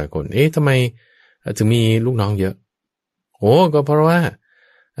ร500 คนทำไมถึงมีลูกน้องเยอะก็เพราะว่า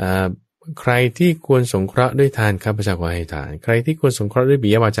ใครที่ควรสงเคราะห์ด้วยทานข้าพเจ้าก็ให้ทานใครที่ควรสงเคราะห์ด้วยปิ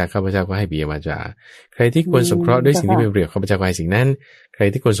ยวาจาข้าพเจ้าก็ให้ปิยวาจาใครที่ควรสงเคราะห์ด้วยสิ่งที่เป็นประโยชน์ข้าพเจ้าก็ให้สิ่งนั้นใคร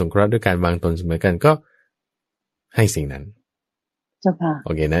ที่ควรสงเคราะห์ด้วยการวางตนเสมอกันก็ให้สิ่งนั้น เจ้าค่ะโอ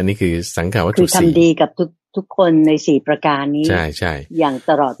เคนะนี่คือสังขารวัตถุ คือทำดีกับทุกคนใน4ประการนี้ใช่ใช่อย่าง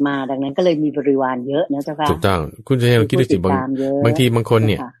ตลอดมาดังนั้นก็เลยมีบริวารเยอะนะเจ้าค่ะถูกต้องคุณจะคิดดูสิบางทีบางคน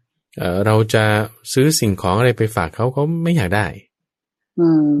เนี่ยเราจะซื้อสิ่งของอะไรไปฝากเขาไม่อยากได้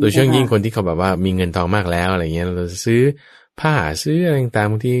โดยเฉพาะยิ่งคนที่เขาแบบว่ามีเงินทองมากแล้วอะไรเงี้ยเราจะซื้อผ้าซื้ออะไรต่าง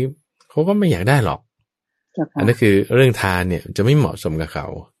ๆบางทีเขาก็ไม่อยากได้หรอกอันนั้นคือเรื่องทานเนี่ยจะไม่เหมาะสมกับเขา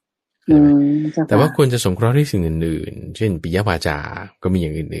แต่ว่าควรจะสงเคราะห์ด้วยสิ่งอื่นๆเช่นปิยวาจาก็มีอย่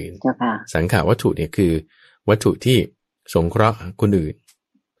างอื่นๆสังขารวัตถุเนี่ยคือวัตถุที่สงเคราะห์คนอื่น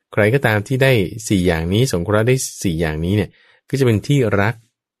ใครก็ตามที่ได้4อย่างนี้สงเคราะห์ได้4อย่างนี้เนี่ยก็จะเป็นที่รัก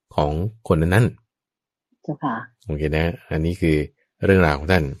ของคนนั้นเจ้าค่ะโอเคนะอันนี้คือเรื่องราวของ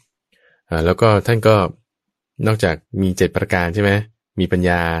ท่านแล้วก็ท่านก็นอกจากมี7ประการใช่ไหมมีปัญญ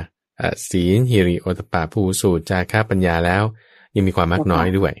าศีลหิริโอตปะภูสูตรจาคะปัญญาแล้วยังมีความมักน้อย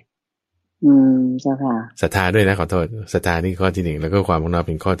ด้วยเจ้าค่ะศรัทธาด้วยนะขอโทษศรัทธานี่ข้อที่1แล้วก็ความมักน้อยเ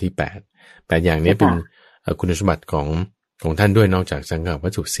ป็นข้อที่8อย่างนี้เป็นคุณสมบัติของท่านด้วยนอกจากสังขารวั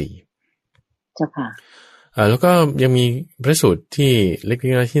ตถุ4เจ้าค่ะแล้วก็ยังมีพระสูตรที่เล็ก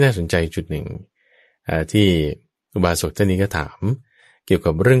ๆน้อยที่น่าสนใจจุดหนึ่งที่อุบาสกท่านนี้ก็ถามเกี่ยว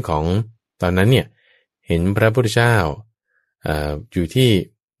กับเรื่องของตอนนั้นเนี่ยเห็นพระพุทธเจ้าอยู่ที่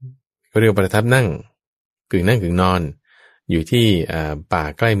เขาเรียกประทับนั่งกึ่งนั่งกึ่งนอนอยู่ที่ป่า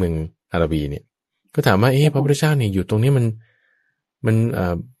ใกล้เมืองอาราบีเนี่ยก็ถามว่าพระพุทธเจ้าเนี่ยอยู่ตรงนี้มัน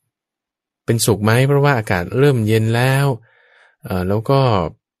เป็นสุขไหมเพราะว่าอากาศเริ่มเย็นแล้วแล้วก็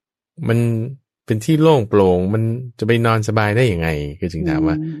มันเป็นที่โล่งโปร่งมันจะไปนอนสบายได้ยังไงคือจึงถาม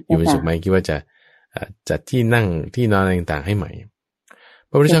ว่าอยู่เป็นสุขไหมคิดว่าจะจัดที่นั่งที่นอนอะไรต่างๆให้ใหม่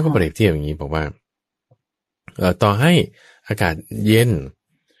พระพุทธเจ้าก็เปรียบเทียบอย่างนี้บอกว่าต่อให้อากาศเย็น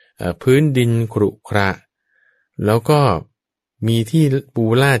พื้นดินขรุขระแล้วก็มีที่ปู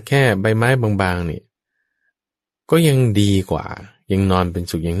ลาดแค่ใบไม้บางๆเนี่ยก็ยังดีกว่ายังนอนเป็น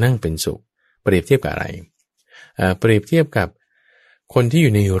สุขยังนั่งเป็นสุขเปรียบเทียบกับอะไรเปรียบเทียบกับคนที่อ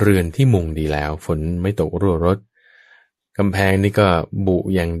ยู่ในเรือนที่มุงดีแล้วฝนไม่ตกรั่วรดกำแพงนี่ก็บุ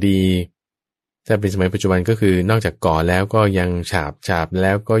อย่างดีถ้าเป็นสมัยปัจจุบันก็คือนอกจากก่อแล้วก็ยังฉาบแ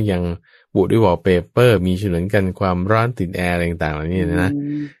ล้วก็ยังบุด้วยวอลเปเปอร์มีเฉลือนกันความร้อนติดแอร์อะไรต่างๆเหล่านี้นะ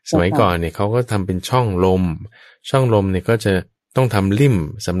สมัยก่อนเนี่ยเขาก็ทำเป็นช่องลมเนี่ยก็จะต้องทำลิ่ม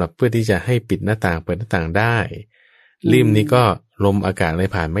สำหรับเพื่อที่จะให้ปิดหน้าต่างเปิดหน้าต่างได้ลิ่มนี้ก็ลมอากาศอะไร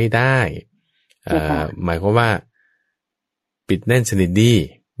ผ่านไม่ได้หมายความว่าปิดแน่นสนิทดี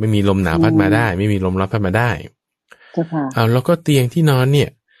ไม่มีลมหนาวพัดมาได้ไม่มีลมร้อนพัดมาได้แล้วก็เตียงที่นอนเนี่ย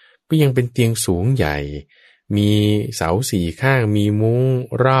ก็ยังเป็นเตียงสูงใหญ่มีเสา4ข้างมีมุ้ง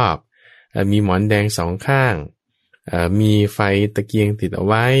รอบมีหมอนแดง2ข้างมีไฟตะเกียงติดเอา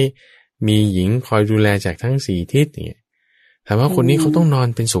ไว้มีหญิงคอยดูแลจากทั้ง4ทิศเนี่ยถามว่าคนนี้เขาต้องนอน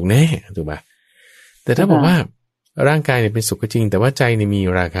เป็นสุขแน่ถูกป่ะแต่ถ้าบอกว่าร่างกายเนี่ยเป็นสุขก็จริงแต่ว่าใจเนี่ยมี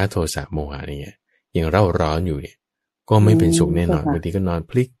ราคะโทสะโมหะเนี่ยยังเร่าร้อนอยู่เนี่ยก็ไม่เป็นสุขแน่นอนบางทีก็นอน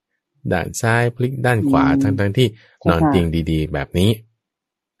พลิกด้านซ้ายพลิกด้านขวาทั้งที่นอนเตียงดีๆแบบนี้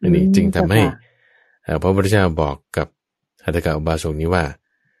อันนี้จึงทำให้พระพุทธเจ้าบอกกับหัตถกอุบาสกนี้ว่า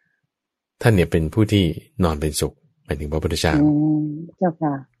ท่านเนี่ยเป็นผู้ที่นอนเป็นสุขหมายถึงพระพุทธเจ้าเจ้า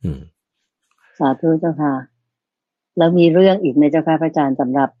ค่ะสาธุเจ้าค่ะแล้วมีเรื่องอีกไหมเจ้าค่ะพระอาจารย์ส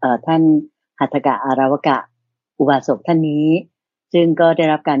ำหรับท่านหัตถกอาราวกะอุบาสกท่านนี้ซึ่งก็ได้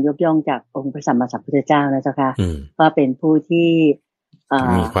รับการยกย่องจากองค์พระสัมมาสัมพุทธเจ้านะเจ้าค่ะว่าเป็นผู้ที่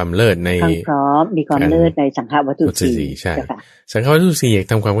มีความเลิศในพร้อมมีความเลิศในสังฆวัตถุสี่ใช่สังฆวัตถุสี่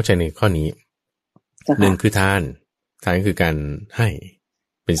ทำความเข้าใจในข้อนี้1คือทานคือการให้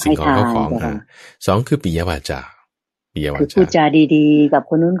เป็นสิ่งของเข้าของ2คือปิยวาจาคือพูดจาดีๆกับ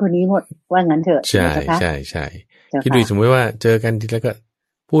คนนู้นคนนี้หมดว่างั้นเถอะใช่คิดดูสมมติว่าเจอกันทีแล้วก็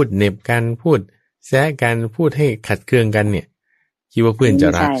พูดเน็บกันพูดแซะกันพูดให้ขัดเคืองกันเนี่ยคิดว่าเพื่อนจะ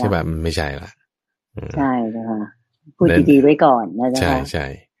รักใช่ป่ะไม่ใช่ละใช่ค่ะพูดดีๆไว้ก่อนนะจ๊ะใช่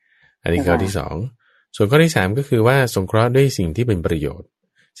อันนี้ข้อที่2ส่วนข้อที่3ก็คือว่าสงเคราะห์ด้วยสิ่งที่เป็นประโยชน์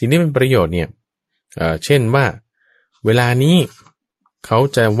สิ่งที่เป็นประโยชน์เนี่ยเช่นว่าเวลานี้เขา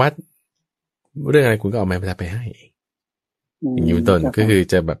จะวัดเรื่องอะไรคุณก็เอาไม้บรรทัดไปให้อย่างนี้เป็นต้นก็คือ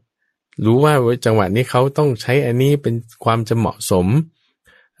จะแบบรู้ว่าจังหวะนี้เขาต้องใช้อันนี้เป็นความจะเหมาะสม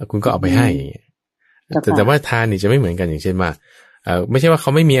คุณก็เอาไปให้แต่ว่าทานนี่จะไม่เหมือนกันอย่างเช่นว่าไม่ใช่ว่าเข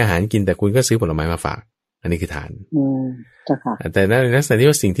าไม่มีอาหารกินแต่คุณก็ซื้อผลไม้มาฝากอันนี้คือทานแต่ในลักษณะที่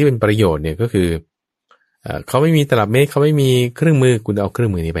ว่าสิ่งที่เป็นประโยชน์เนี่ยก็คือเขาไม่มีตลับเมตรเขาไม่มีเครื่องมือคุณเอาเครื่อ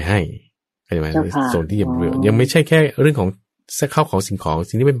งมือนี้ไปให้เข้าใจไหมส่วนที่เป็นประโยชน์ยังไม่ใช่แค่เรื่องของเข้าของสิ่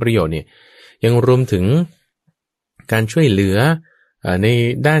งที่เป็นประโยชน์เนี่ยยังรวมถึงการช่วยเหลือใน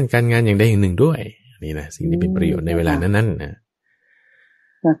ด้านการงานอย่างใดอย่างหนึ่งด้วยนี่นะสิ่งที่เป็นประโยชน์ในเวลานั้นๆนะ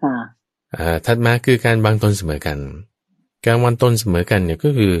ถัดมาคือการบางตนเสมอกัน การวางตนเสมอกันเนี่ยก็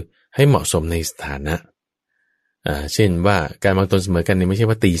คือให้เหมาะสมในสถานะเช่นว่าการวางตนเสมอกันเนี่ยไม่ใช่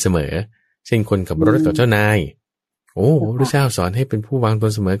ว่าตีเสมอเช่นคนขับรถกับเจ้านายโอ้พระพุทธเจ้าสอนให้เป็นผู้วางต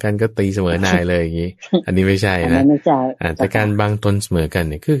นเสมอกันก็ตีเสมอนายเลยอย่างนี้อันนี้ไม่ใช่นะแต่การวางตนเสมอกัน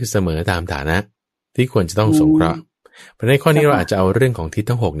เนี่ยคือเสมอตามฐานะที่ควรจะต้องสงเคราะห์เพราะในข้อนี้เราอาจจะเอาเรื่องของทิศ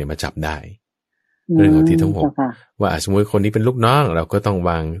ทั้ง6เนี่ยมาจับได้เรื่องของทิศทั้ง6ว่าสมมติคนนี้เป็นลูกน้องเราก็ต้อง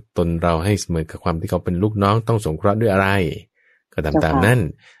วางตนเราให้เสมอกับความที่เขาเป็นลูกน้องต้องสงเคราะห์ด้วยอะไรก็ตามนั้น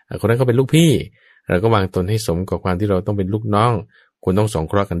คนนั้นก็เป็นลูกพี่เราก็วางตนให้สมกับความที่เราต้องเป็นลูกน้องควรต้องสง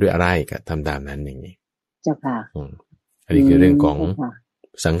เคราะห์กันด้วยอะไรก็ทำตามนั้นอย่างนี้เจ้าค่ะอันนี้คือเรื่องของ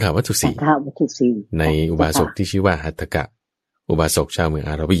สังขารวัตถุสี่ในอุบาสกที่ชื่อว่าหัตถกะอุบาสกชาวเมือง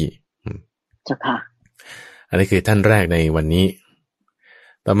อาราวีเจ้าค่ะอันนี้คือท่านแรกในวันนี้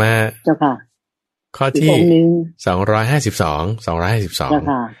ต่อมาเจ้าค่ะข้อที่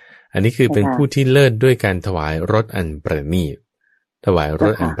252อันนี้คือเป็นผู้ที่เลิศด้วยการถวายรสอันประณีตถวายร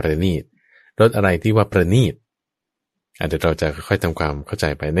สอันประณีตรสอะไรที่ว่าประณีตเดี๋ยวเราจะค่อยๆทำความเข้าใจ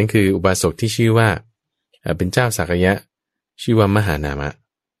ไปนั่นคืออุบาสกที่ชื่อว่าเป็นเจ้าสักยะชื่อว่ามหานามะ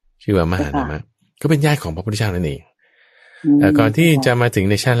ก็เป็นญาติของพระพุทธเจ้านั่นเองก่อนที่จะมาถึง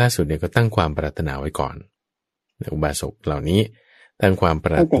ในชาติล่าสุดเนี่ยก็ตั้งความปรารถนาไว้ก่อนอุบาสกเหล่านี้ตั้งความป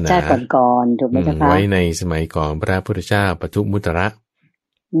รารถนาก่อนถูกไหมคะไว้ในสมัยก่อนพระพุทธเจ้าปทุมุตระ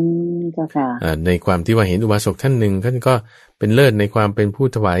เจ้าค่ะในความที่ว่าเห็นอุบาสกท่านหนึ่งท่านก็เป็นเลิศในความเป็นผู้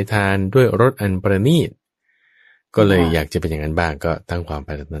ถวายทานด้วยรสอันประณีตก็เลยอยากจะเป็นอย่างนั้นบ้างก็ตั้งความป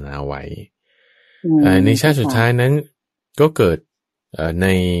รารถนาไว้ในชาติสุดท้ายนั้นก็เกิด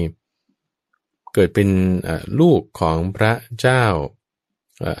เป็นลูกของพระเจ้า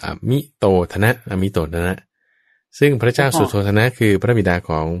อมิโตทนะซึ่งพระเจ้าสุโธทนะคือพระบิดา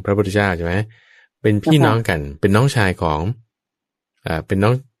ของพระพุทธเจ้าใช่ไหมเป็นพี่น้องกันเป็นน้องชายของเป็นน้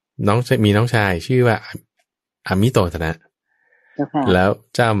องมีน้องชายชื่อว่าอมิโตทนะแล้ว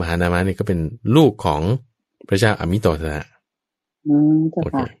เจ้ามหานามะนี่ก็เป็นลูกของพระเจ้าอมิโตทนะ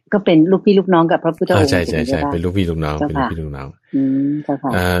ก็เป็นลูกพี่ลูกน้องกับพระพุทธองค์ใช่เป็นลูกพี่ลูกน้อง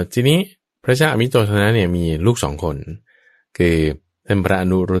ทีนี้พระเจ้าอมิโตทนะเนี่ยมีลูก2คนคือท่านพระอ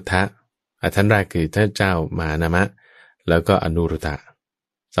นุรุทธะท่านแรกคือท่านเจ้ามหานามะแล้วก็อนุรุทธะ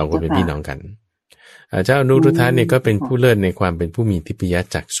2คนเป็นพี่น้องกันเจ้าอนุรุทธะเนี่ยก็เป็นผู้เลิศในความเป็นผู้มีทิพย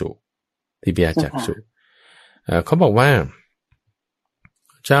จักษุเขาบอกว่า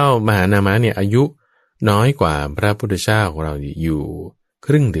เจ้ามหานามะเนี่ยอายุน้อยกว่าพระพุทธเจ้าของเราอยู่ค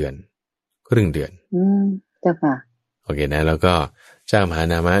รึ่งเดือนเจ้าค่ะโอเคนะแล้วก็เจ้ามหา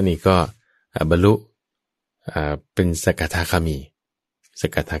นามะนี่ก็บรรลุเป็นสกทาคามีเ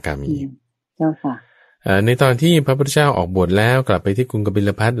จ้าค่ะในตอนที่พระพุทธเจ้าออกบวชแล้วกลับไปที่กรุงกบิล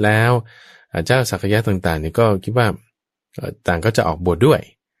พัสแล้วเจ้าสักยะต่างๆเนี่ยก็คิดว่าต่างก็จะออกบวชด้วย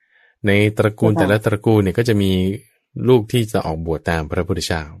ในตระกูลแต่ละตระกูลเนี่ยก็จะมีลูกที่จะออกบวชตามพระพุทธ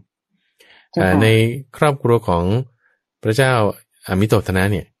เจ้าในครอบครัวของพระเจ้าอมิโตทนะ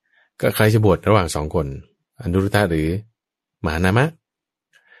เนี่ยก็ใครจะบวชระหว่าง2คนอนุรุทธะหรือมหานามะ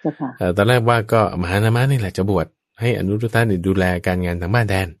ตอนแรกว่าก็มหานามะนี่แหละจะบวชให้อนุรุทธะเนี่ยดูแลการงานทางบ้าน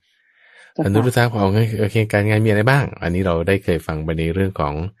แทนอนุรุทธะพอโอเคการงานมีอะไรบ้างอันนี้เราได้เคยฟังไปในเรื่องขอ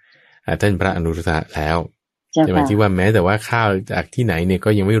งท่านพระอนุรุทธะแล้วใช่ไหมที่ว่าแม้แต่ว่าข้าวจากที่ไหนเนี่ยก็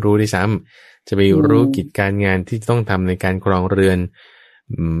ยังไม่รู้ด้วยซ้ำจะไปรู้กิจการงานที่ต้องทำในการครองเรือน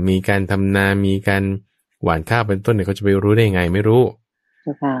มีการทำนามีการหว่านข้าวเป็นต้นเนี่ยเขาจะไปรู้ได้ไงไม่รู้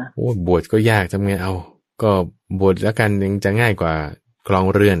โอ้บวชก็ยากทำไงเอาก็บวชแล้วกันยังจะง่ายกว่าครอง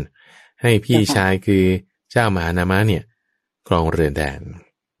เรือนให้พี่ชายคือเจ้ามหานามะเนี่ยครองเรือนแทน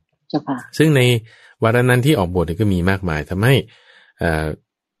ซึ่งในวาระนั้นที่ออกบวชก็มีมากมายทำให้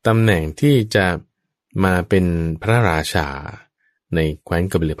ตำแหน่งที่จะมาเป็นพระราชาในแคว้น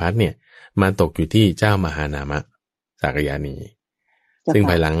กบิลพัสเนี่ยมาตกอยู่ที่เจ้ามหานามะสักยานีซึ่ง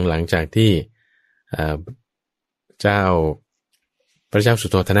ภายหลังจากที่พระเจ้าสุ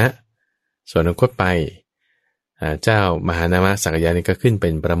โธทนะสวรรคตไปเจ้ามหานามะสักยานีก็ขึ้นเป็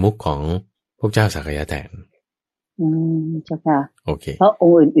นประมุขของพวกเจ้าสักยะแทนเจ้าค่ะโอเคเพราะอ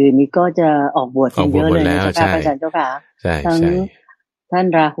งค์อื่นๆนี้ก็จะออกบวชเยอะเลยนะเจ้าค่ะอาจารย์เจ้าค่ะทั้งท่าน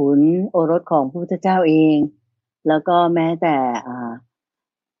ราหุลโอรสของพระพุทธเจ้าเองแล้วก็แม้แต่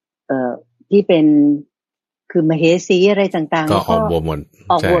ที่เป็นคือมเหสีอะไรต่างๆก็ออกบวช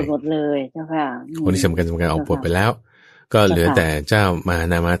หมดเลยเจ้าค่ะคนที่สำคัญออกบวชไปแล้วก็เหลือแต่เจ้ามหา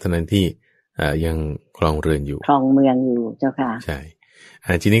นามะเท่านั้นที่ยังครองเรือนอยู่ครองเมืองอยู่เจ้าค่ะใช่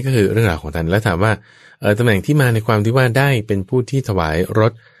ทีนี้ก็คือเรื่องราวของท่านแล้วถามว่าตำแหน่งที่มาในความที่ว่าได้เป็นผู้ที่ถวายร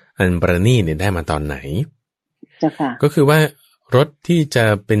สอันประณีตเนี่ยได้มาตอนไหนเจ้าค่ะก็คือว่ารสที่จะ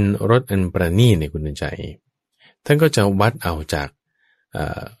เป็นรสอันประณีตเนี่ยคุณใจท่านก็จะวัดเอาจาก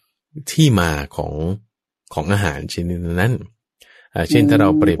ที่มาของ ของอาหารชนิดนั้นเช่นถ้าเรา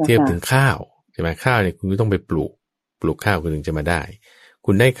เปรียบเทียบถึงข้าวใช่ไหมข้าวเนี่ยคุณก็ต้องไปปลูกข้าวคุณถึงจะมาได้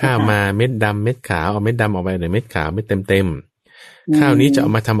คุณได้ข้าวมาเม็ดดำเม็ดขาวเอาเม็ดดำออกไปเลยเม็ดขาวเม็ดเต็มข้าวนี้จะเอา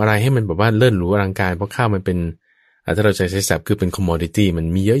มาทำอะไรให้มันแบบว่าเลิศหรูอลังการเพราะข้าวมันเป็นถ้าเราใช้ศัพท์คือเป็น commodity มัน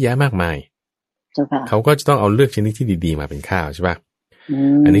มีเยอะแยะมากมายเขาก็จะต้องเอาเลือกชนิดที่ดีๆมาเป็นข้าวใช่ป่ะ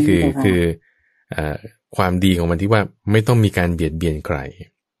อันนี้คือความดีของมันที่ว่าไม่ต้องมีการเบียดเบียนใคร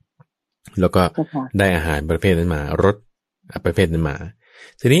แล้วก็ได้อาหารประเภทนั้นมารสประเภทนั้นมา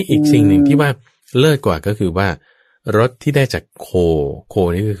ทีนี้อีกสิ่งหนึ่งที่ว่าเลิศกว่าก็คือว่ารสที่ได้จากโค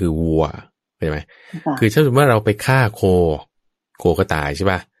นี่ก็คือวัวใช่ไหมคือถ้าสมมติว่าเราไปฆ่าโคก็ตายใช่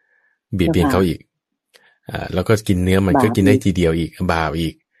ป่ะเบียดเบียนเขาอีกแล้วก็กินเนื้อมันก็กินได้ทีเดียวอีกบาปอี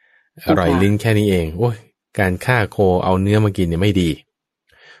กอร่อยลิ้นแค่นี้เองโอ้ยการฆ่าโคเอาเนื้อมากินเนี่ยไม่ดี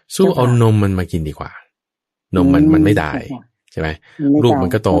สู้เอานมมันมากินดีกว่านมมันไม่ได้ใช่ไหมลูกมัน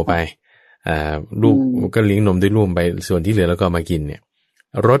ก็โตไปลูกก็เลี้ยงนมด้วยลูกไปส่วนที่เหลือแล้วก็มากินเนี่ย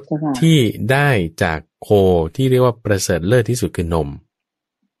รสที่ได้จากโคที่เรียกว่าประเสริฐเลิศที่สุดคือนม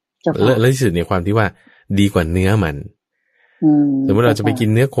เลิศที่สุดในความที่ว่าดีกว่าเนื้อมันสมมติเราจะไปกิน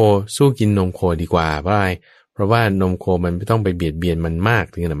เนื้อโคสู้กินนมโคดีกว่าเพราะอะไรเพราะว่านมโคมันไม่ต้องไปเบียดเบียนมันมาก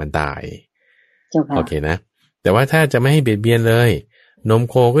ถึงขนาดมันตายโอเคนะแต่ว่าถ้าจะไม่ให้เบียดเบียนเลยนม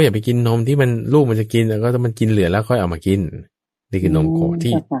โคก็อย่าไปกินนมที่มันลูกมันจะกินแล้วก็ถ้ามันกินเหลือแล้วค่อยเอามากินนี่คือนมโค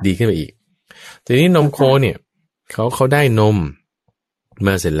ที่ดีขึ้นไปอีกทีนี้นมโคเนี่ยเขาได้นมม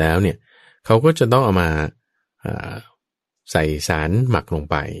าเสร็จแล้วเนี่ยเขาก็จะต้องเอามาใส่สารหมักลง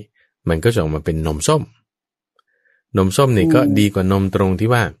ไปมันก็จะออกมาเป็นนมส้มเนี่ยก็ดีกว่านมตรงที่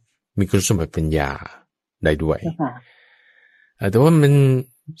ว่ามีคุณสมบัติเป็นยาได้ด้วยแต่ว่ามัน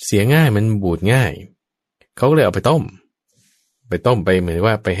เสียง่ายมันบูดง่ายเขาก็เลยเอาไปต้มไปเหมือน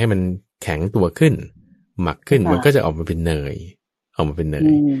ว่าไปให้มันแข็งตัวขึ้นหมักขึ้นมันก็จะออกมาเป็นเนย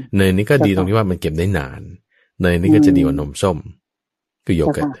เนยนี้ก็ดีตรงที่ว่ามันเก็บได้นานเนยนี้ก็จะดีกว่านมส้มคือโย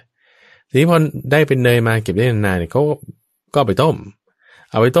เกิร์ตทีนี้พอได้เป็นเนยมาเก็บได้นานๆเนี่ยเขาก็เอาไปต้ม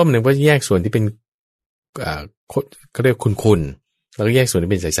เนี่ยก็แยกส่วนที่เป็นเขาเรียกคุณแล้วก็แยกส่วน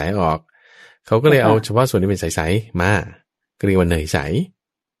ที่เป็นใสๆออกเขาก็เลยเอาเฉพาะส่วนที่เป็นใสๆมาก็เรียกว่าเนยใส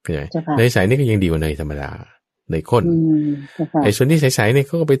เข้าใจเนยใสนี่ก็ยังดีกว่าเนยธรรมดาเนยข้นไอ้ส่วนที่ใสๆเนี่ยเ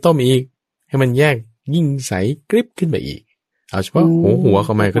ขาก็ไปต้มอีกให้มันแยกยิ่งใสกริบขึ้นไปอีกเอาเฉพาะหัวเ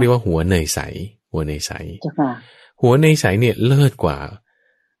ข้ามาก็เรียกว่าหัวเนยใสหัวเนยใสเนี่ยเลิศกว่า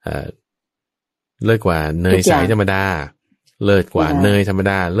เนยใสธรรมดาเลิศกว่าเนยธรรม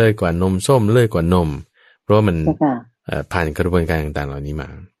ดาเลิศกว่านมส้มเลิศกว่านมเพราะมันผ่านกระบวนการต่างๆเหล่านี้มา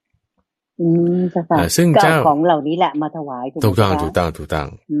ซึ่งเจ้าของเหล่านี้แหละมาถวายถูกต้อง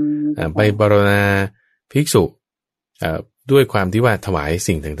ไปปรารณาภิกษุด้วยความที่ว่าถวาย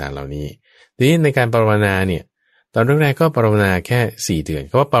สิ่งต่างๆเหล่านี้ทีนี้ในการปรารณาเนี่ยตอนแรกๆก็ปรารณาแค่4 เดือน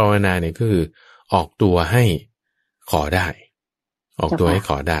เพราะว่าปรารณาเนี่ยก็คือออกตัวให้ขอได้ออกตัวให้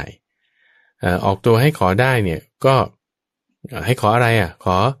ขอได้เนี่ยก็ให้ขออะไรข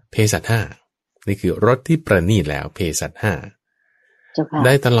อเภสัช5นี่คือรสที่ประณีตแล้วเภสัช5ไ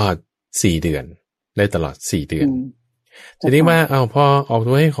ด้ตลอด4 เดือนทีนี้ว่าพอออก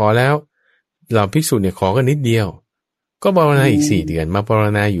ตัวให้ขอแล้วเราภิกษุเนี่ยขอกันนิดเดียวก็ภาวนาอีก4 เดือนมาภาว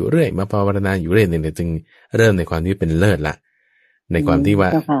นาอยู่เรื่อยเนี่ยจึงเริ่มในความที่เป็นเลิศละในความที่ว่า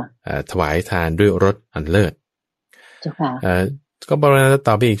ถวายทานด้วยรสอันเลิศก็ภาวนา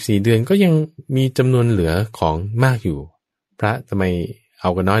ต่อไปอีก4 เดือนก็ยังมีจำนวนเหลือของมากอยู่พระทำไมเอา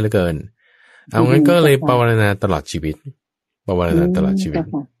กันน้อยเหลือเกินเอางั้นก็เลยภาวนาตลอดชีวิต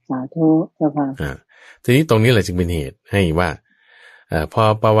สาธุเจ้าค่ะทีนี้ตรงนี้แหละจึงเป็นเหตุให้ว่าพอ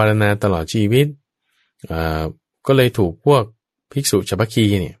ภาวนาตลอดชีวิตก็เลยถูกพวกภิกษุฉัพพคี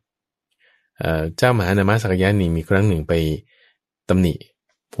เนี่ยเจ้ามหานามสักยะนี่มีครั้งหนึ่งไปตำหนิ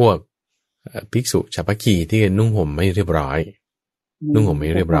พวกภิกษุฉัพพคีที่นุ่งห่มไม่เรียบร้อย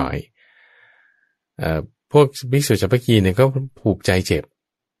พวกภิกษุฉัพพคีเนี่ยก็ผูกใจเจ็บ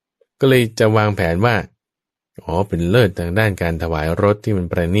ก็เลยจะวางแผนว่าเป็นเลิศทางด้านการถวายรสที่มัน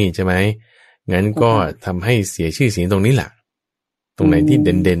ประณีตใช่ไหมงั้นก็ทำให้เสียชื่อเสียงตรงนี้แหละตรงไหนที่เ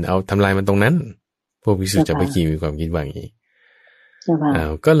ด่นๆเอาทำลายมันตรงนั้นพวกภิกษุฉัพพคีมีความคิดว่าอย่างนี้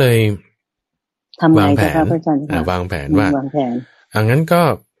ก็เลย วางแผนว่างั้นก็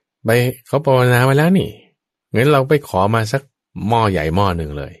ไปเขาภาวนาไว้แล้วนี่งั้นเราไปขอมาสักหม้อใหญ่หม้อหนึ่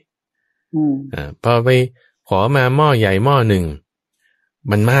งเลยพอไปขอมาหม้อใหญ่หม้อหนึ่ง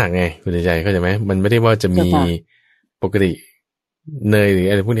มันมากไงคุณใจเข้าใจไหมมันไม่ได้ว่าจะมีปกติเนยหรือ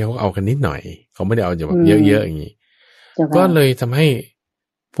อะไรพวกนี้เขาเอากันนิดหน่อยเขาไม่ได้เอาแบบเยอะๆอย่างนี้ก็เลยทำให้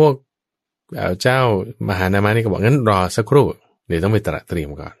พวกเจ้ามหานามะนี่ก็บอกงั้นรอสักครู่เดี๋ยวต้องไปตระเตรียม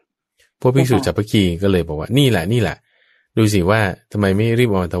ก่อนพวกภิกษุฉัพพคีก็เลยบอกว่านี่แหละดูสิว่าทำไมไม่รีบ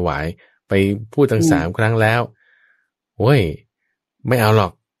เอามาถวาย ไปพูดตั้ง3 ครั้งแล้วโอ้ยไม่เอาหรอ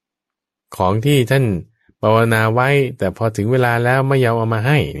กของที่ท่านภาวนาไว้แต่พอถึงเวลาแล้วไม่ยอมเอามาใ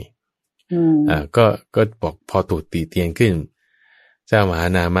ห้นี่ก็บอกพอถูกตีเตียนขึ้นเจ้ามหา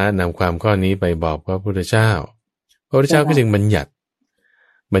นามะนำความข้อนี้ไปบอกพระพุทธเจ้าพระพุทธเจ้าก็จึงบัญญัติ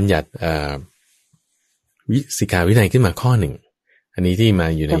สิกขาวินัยขึ้นมาข้อหนึ่งอันนี้ที่มา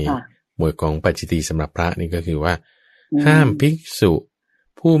อยู่ในหมวดของปัจจิตีสำหรับพระนี่ก็คือว่าห้ามภิกษุ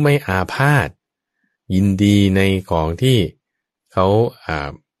ผู้ไม่อาพาธยินดีในของที่เขา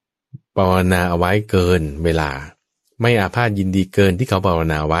ภาวนาเอาไว้เกินเวลาไม่อาพาธยินดีเกินที่เขาภาว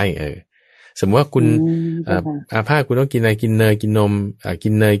นาไว้สมมติว่าคุณอาพาธคุณต้องกินอะไรกินเนยกินนมกิ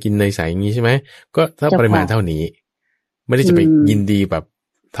นเนยใสอย่างนี้ใช่ไหมก็ถ้าปริมาณเท่านี้ไม่ได้จะไปยินดีแบบ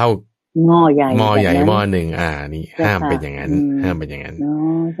เท่าหม้อใหญ่หม้อหนึ่งนี่ห้ามเป็นอย่างนั้นห้ามเป็นอย่างนั้น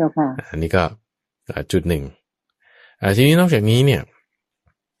อันนี้ก็จุดหนึ่งทีนี้นอกจากนี้เนี่ย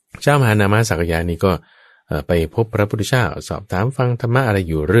เจ้ามหานามสักยานี่ก็ไปพบพระพุทธเจ้าสอบถามฟังธรรมะอะไร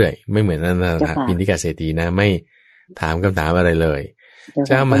อยู่เรื่อยไม่เหมือนอนาถปิณฑิกเศรษฐีนะไม่ถามคำถามอะไรเลยเ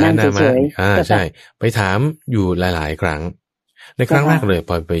จ้ามหานามใช่ไปถามอยู่หลายๆครั้งในครั้งแรกเลยพ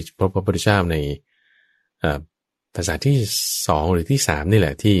อไปพบพระพุทธเจ้าในภาษาที่2หรือที่3นี่แหล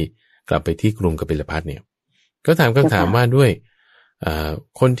ะที่กลับไปที่กรุงกบิลพัสเนี่ยก็ถามคำถามว่าด้วย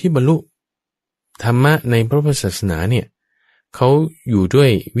คนที่บรรลุธรรมะในพระพุทธศาสนาเนี่ยเขาอยู่ด้วย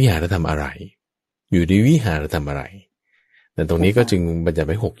วิหารธรรมอะไรอยู่ด้วยวิหารธรรมอะไรแต่ตรงนี้ก็จึงบัญญัติ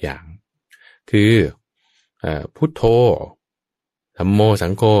ไว้6อย่างคือพุทโธธัมโมสั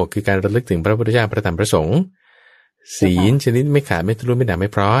งโฆคือการระลึกถึงพระพุทธเจ้าพระธรรมพระสงฆ์ศีลชนิดไม่ขาดไม่ทะลุไม่ด่างไม่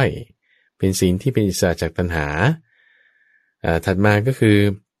พร้อยเป็นศีลที่เป็นอิสระจากตัณหาถัดมาก็คือ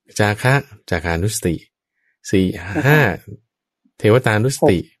จาคานุสติ4 5เทวตานุส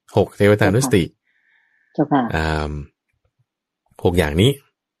ติ6เทวตานุสติ6อย่างนี้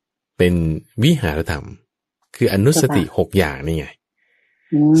เป็นวิหารธรรมคืออนุสติ6อย่างนี่ไง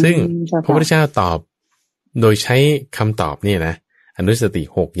ซึ่งพระพุทธเจ้าตอบโดยใช้คำตอบเนี่ยนะอนุสติ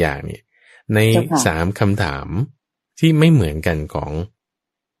6อย่างเนี่ยใน3คำถามที่ไม่เหมือนกันของ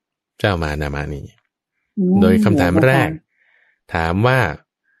เจ้ามหานามนี้โดยคำถามแรกถามว่า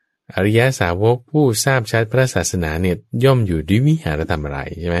อริยสาวกผู้ทราบชัดพระศาสนาเนี่ยย่อมอยู่ด้วยวิหารธรรมอะไร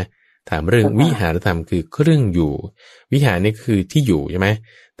ใช่ไหมถามเรื่องวิหารธรรมคือเครื่องอยู่วิหารนี่คือที่อยู่ใช่ไหม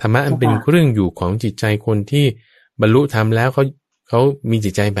ธรรมะอันเป็นเครื่องอยู่ของจิตใจคนที่บรรลุธรรมแล้วเขามีจิ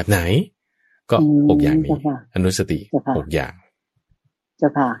ตใจแบบไหนก็6อย่างนี้อนุสติ6อย่าง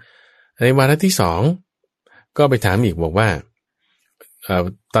ในวาระที่2ก็ไปถามอีกบอกว่า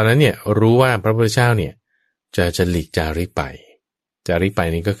ตอนนั้นเนี่ยรู้ว่าพระพุทธเจ้าเนี่ยจะหลีกจาริกไป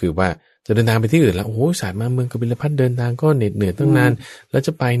นี่ก็คือว่าจะเดินทางไปที่อื่นแล้วโอ้สายมาเมืองกบิลพัสเดินทางก็เหน็ดเหนื่อยตั้งนานแล้วจ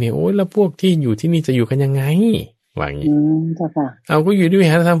ะไปเนี่ยโอ้ยแล้วพวกที่อยู่ที่นี่จะอยู่กันยังไงว่าอย่างนี้เอาก็อยู่ด้วยวิ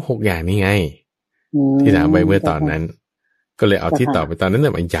หารธรรม6อย่างนี้ไงที่ถามไปเมื่อตอนนั้นก็เลยเอาที่ตอบไปตอนนั้นเ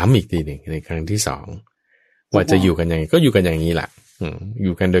นี่ยมาย้ำอีกทีหนึ่งในครั้งที่2ว่าจะอยู่กันยังไงก็อยู่กันอย่างนี้แหละอ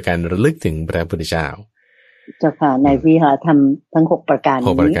ยู่กันโดยการระลึกถึงพระพุทธเจ้าเจ้าค่ะในวิหารธรรมทั้ง6ประการ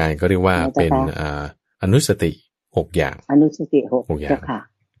6ประการก็เรียกว่าเป็นอนุสติ6อย่างอนุสติ6เจ้าค่ะ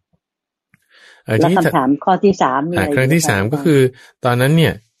แล้วคำถามข้อที่3มีอะไรครั้งที่3ก็คือตอนนั้นเนี่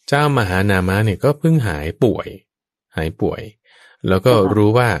ยเจ้ามหานามะเนี่ยก็เพิ่งหายป่วยแล้วก็รู้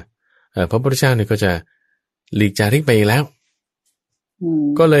ว่าพระพุทธเจ้าเนี่ยก็จะหลีกจาริกไปแล้ว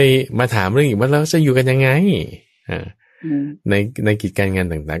ก็เลยมาถามเรื่องอีกว่าเราจะอยู่กันยังไงในกิจการงาน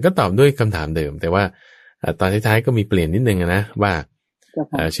ต่างๆก็ตอบด้วยคำถามเดิมแต่ว่าตอนท้ายๆก็มีเปลี่ยนนิดนึงนะว่า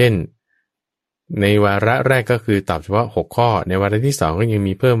เช่นในวาระแรกก็คือตอบเฉพาะ6ข้อในวาระที่2ก็ยัง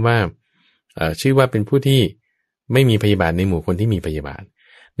มีเพิ่มว่าชื่อว่าเป็นผู้ที่ไม่มีพยาบาทในหมู่คนที่มีพยาบาท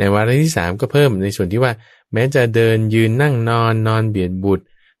ในวาระที่3ก็เพิ่มในส่วนที่ว่าแม้จะเดินยืนนั่งนอนเบียดบุตร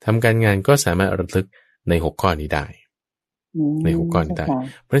ทำการงานก็สามารถระลึกใน6ข้อนี้ได้ใน6ข้อนี้ได้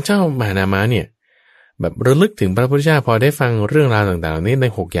พระเจ้ามหานามะเนี่ยแบบระลึกถึงพระพุทธเจ้าพอได้ฟังเรื่องราวต่างๆนี้ใน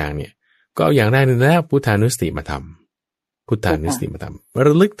6อย่างเนี่ยก็เอาอย่างแรกนึงแล้วพุทธานุสติมาทำร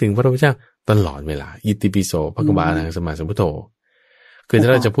ะลึกถึงพระพุทธเจ้าตลอดเวลาอิติปิโสภควาอะระหังสัมมาสัมพุทโธคือถ้า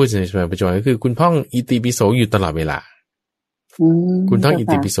เราจะพูดในสมัยปัจจุบันก็คือคุณท่องอิติปิโสอยู่ตลอดเวลาคุณท่องอิ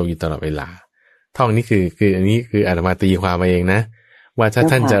ติปิโสอยู่ตลอดเวลาท่องนี่คืออันนี้คืออาตมาตีความมาเองนะว่าถ้า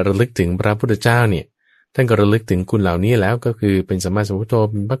ท่านจะระลึกถึงพระพุทธเจ้าเนี่ยท่านก็ระลึกถึงคุณเหล่านี้แล้วก็คือเป็นสัมมาสัมพุทโธ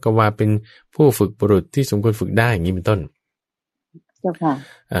เป็นภควาเป็นผู้ฝึกบุรุษที่สมควรฝึกได้อย่างนี้เป็นต้นเจ้าค่ะ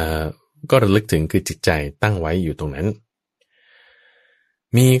ก็ระลึกถึงคือจิตใจตั้งไว้อยู่ตรงนั้น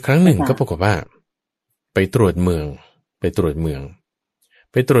มีครั้งหนึ่งก็ปรากฏว่าไปตรวจเมืองเ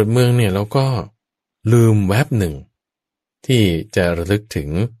นี่ยแล้วก็ลืมแวบหนึ่งที่จะระลึกถึง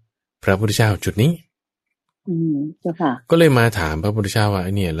พระพุทธเจ้าจุดนี้เจ้าค่ะก็เลยมาถามพระพุทธเจ้าว่า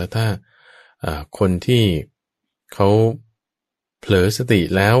เนี่ยแล้วถ้า คนที่เขาเผลอสติ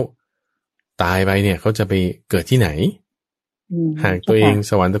แล้วตายไปเนี่ยเขาจะไปเกิดที่ไหนหากตัวเอง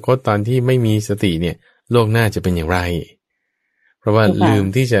สวรรคตตอนที่ไม่มีสติเนี่ยโลกหน้าจะเป็นอย่างไรเพราะว่าลืม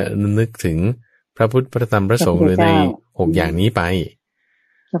ที่จะนึกถึงพระพุทธพระธรรมพระสงฆ์หรือใน6อย่างนี้ไป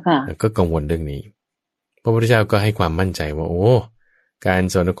ก็กังวลเรื่องนี้พระพุทธเจ้าก็ให้ความมั่นใจว่าโอ้การ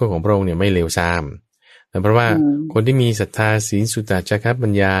สวรรคตของพระองค์เนี่ยไม่เลวทรามแต่เพราะว่าคนที่มีศรัทธาศีลสุตตะจาคะปั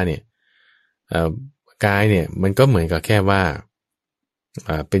ญญาเนี่ยกายเนี่ยมันก็เหมือนกับแค่ว่า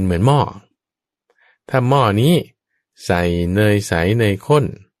เป็นเหมือนหม้อถ้าหม้อนี้ใส่เนยใสเนยข้น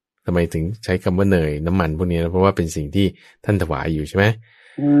ทำไมถึงใช้คำว่าเนยน้ำมันพวกนี้นะเพราะว่าเป็นสิ่งที่ท่านถวายอยู่ใช่ไหม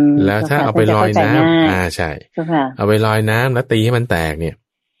แล้วถ้าเอาไปลอยน้ำใช่เอาไปลอยน้ำแล้วตีให้มันแตกเนี่ย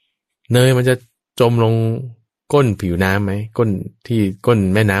เนยมันจะจมลงก้นผิวน้ำไหมก้นที่ก้น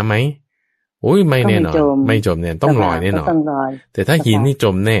แม่น้ำไหมโอ้ยไม่แน่นอนไม่จมเนี่ยต้องลอยแน่นอนแต่ถ้าหินนี่จ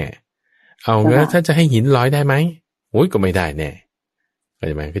มแน่เอาแล้วถ้าจะให้หินลอยได้ไหมโอ้ยก็ไม่ได้แน่เข้าใ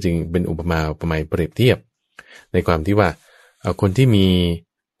จไหมก็จึงเป็นอุปมาอุปไมยเปรียบเทียบในความที่ว่าคนที่มี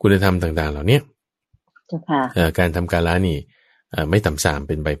คุณธรรมต่างๆเหล่านี้การทำการละนี่ไม่ต่ำสามเ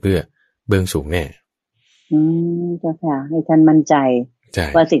ป็นไปเพื่อเบื้องสูงแน่เจ้าค่ะให้ท่านมั่นใจ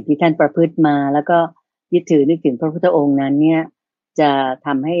ว่าสิ่งที่ท่านประพฤติมาแล้วก็ยึดถือนึกถึงพระพุทธองค์นั้นเนี่ยจะท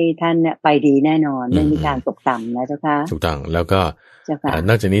ำให้ท่านเนี่ยไปดีแน่นอนไม่มีการตกต่ำนะเจ้าค่ะถูกต้องแล้วก็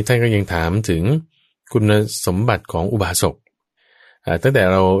นอกจากนี้ท่านก็ยังถามถึงคุณสมบัติของอุบาสกตั้งแต่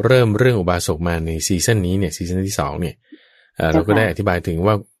เราเริ่มเรื่องอุบาสกมาในซีซั่นนี้เนี่ยซีซั่นที่2เนี่ยเราก็ได้อธิบายถึง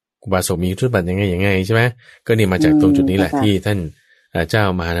ว่าอุบาสกมีคุณสมบัติยังไงใช่ไหมก็นี่มาจากตรงจุดนี้แหละที่ท่านเจ้า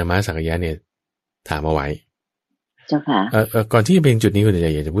มหานามสักยะเนี่ยถามเอาไว้เจ้าค่ะก่อนที่จะเป็นจุดนี้คุณอ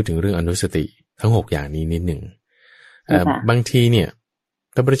ยากจะพูดถึงเรื่องอนุสติทั้ง6อย่างนี้นิดหนึ่งบางทีเนี่ย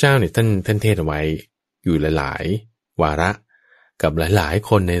พระพุทธเจ้าเนี่ยท่านเทศเอาไว้อยู่หลายๆวาระกับหลายๆ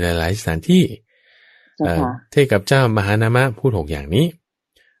คนในหลายๆสถานที่เทศกับเจ้ามหานามะพูด6อย่างนี้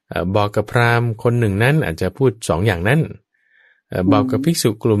บอกกับพราหมณ์คนหนึ่งนั้นอาจจะพูด2อย่างนั้นบอกกับภิกษุ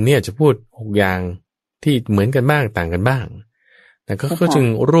กลุ่มนี้อาจจะพูด6อย่างที่เหมือนกันบ้างต่างกันบ้างแต่ก็จึง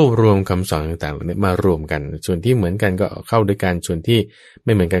รวบรวมคำสอนต่างๆเนี่ยมารวมกันส่วนที่เหมือนกันก็เข้าด้วยกันส่วนที่ไ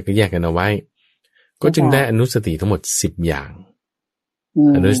ม่เหมือนกันก็แยกกันเอาไว้ก็จึงได้อนุสติทั้งหมด10อย่าง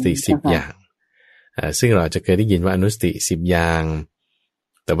อนุสติ10อย่างซึ่งเราจะเคยได้ยินว่าอนุสติ10อย่าง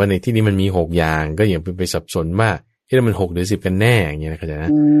แต่ว่าในที่นี้มันมี6อย่างก็อย่าไปสับสนว่าที่มัน6หรือ10กันแน่อย่างเงี้ยเข้าใจน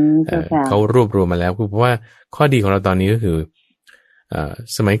ะเขารวบรวมมาแล้วเพราะว่าข้อดีของเราตอนนี้ก็คือ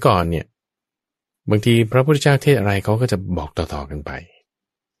สมัยก่อนเนี่ยบางทีพระพุทธเจ้าเทศอะไรเขาก็จะบอกต่อๆกันไป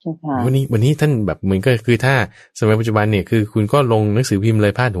วันนี้ท่านแบบเหมือนก็คือถ้าสมัยปัจจุบันเนี่ยคือคุณก็ลงหนังสือพิมพ์เล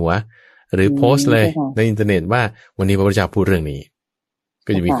ยพาดหัวหรือโพสต์เลยในอินเทอร์เน็ตว่าวันนี้พระพุทธเจ้าพูดเรื่องนี้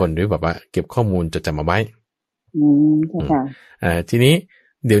ก็จะมีคนด้วยแบบว่าเก็บข้อมูลจดจำมาไว้ทีนี้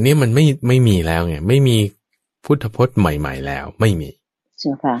เดี๋ยวนี้มันไม่มีแล้วไงไม่มีพุทธพจน์ใหม่ๆแล้วไม่มี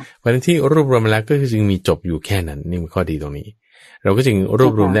เพราะฉะนั้นที่รวบรวมมาแล้วก็จึงมีจบอยู่แค่นั้นนี่เป็นข้อดีตรงนี้เราก็จึงรว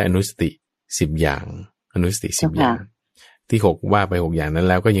บรวมได้อนุสติ10อย่างอนุสติ10อย่างที่6ว่าไป6อย่างนั้น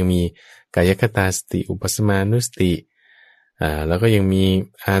แล้วก็ยังมีกายคตาสติอุปสมานุสติแล้วก็ยังมี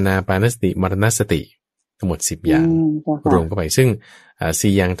อานาปานสติมรณสติทั้งหมด10อย่างรวมเข้าไปซึ่ง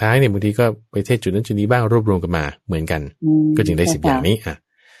4อย่างท้ายเนี่ยบางทีก็ไปเทศจุดนั้นจุดนี้บ้างรวบรวมกันมาเหมือนกันก็จึงได้10อย่างนี้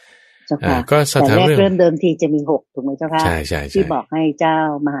ก็สอบถามเรื่องเริ่มเดิมทีจะมี6ถูกไหมเจ้าค่ะใช่ที่บอกให้เจ้า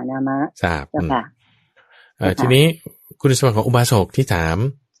มหานามะทราบทีนี้คุณสมบัติของอุบาสกที่ถาม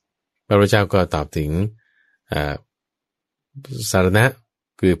พระพุทธเจ้าก็ตอบถึงสารณะ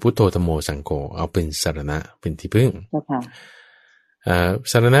คือพุทโธธัมโมสังโฆเอาเป็นสารณะเป็นที่พึ่ง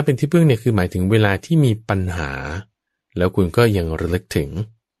สารณะเป็นที่พึ่งเนี่ยคือหมายถึงเวลาที่มีปัญหาแล้วคุณก็ยังระลึกถึง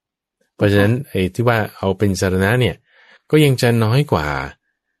เพราะฉะนั้นไอ้ที่ว่าเอาเป็นสารณะเนี่ยก็ยังจะน้อยกว่า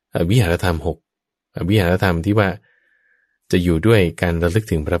วิหารธรรม6วิหารธรรมที่ว่าจะอยู่ด้วยการระลึก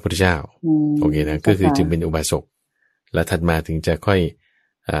ถึงพระพุทธเจ้าโอเคนะก็คือจึงเป็นอุบาสกและถัดมาถึงจะค่อย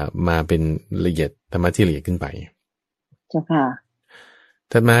มาเป็นละเอียดธรรมะที่ละเอียดขึ้นไปเจ้าค่ะ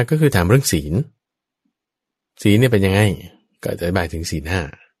ถัดมาก็คือถามเรื่องศีลเนี่ยเป็นยังไงก็อธิบายถึงศีล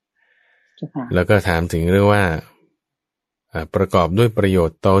5แล้วก็ถามถึงเรื่องว่าประกอบด้วยประโยช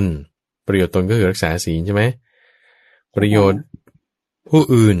น์ตนก็คือรักษาศีลใช่ไหมประโยชน์ผู้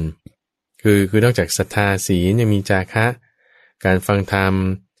อื่นคือนอกจากศรัทธาศีลยังมีจาคะการฟังธรรม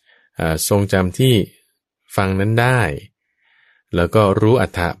ทรงจำที่ฟังนั้นได้แล้วก็รู้อั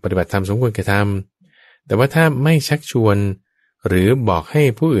ตถะปฏิบัติธรรมสมควรกระทำแต่ว่าถ้าไม่ชักชวนหรือบอกให้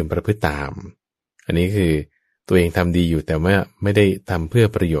ผู้อื่นประพฤติตามอันนี้คือตัวเองทำดีอยู่แต่ว่าไม่ได้ทำเพื่อ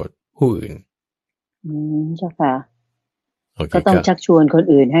ประโยชน์ผู้อื่นเจ้าค่ะก็ต้องชักชวนคน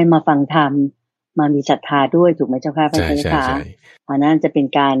อื่นให้มาฟังธรรมมามีศรัทธาด้วยถูกไหมเจ้าค่ะพระอาจารย์ค่ะอันนั้นจะเป็น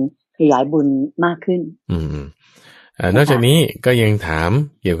การข ขยายบุญมากขึ้นนอกจากนี้ก็ยังถาม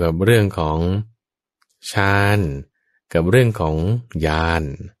เกี่ยวกับเรื่องของฌานกับเรื่องของญาณ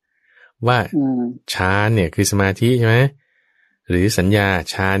ว่าฌานเนี่ยคือสมาธิใช่ไหมหรือสัญญา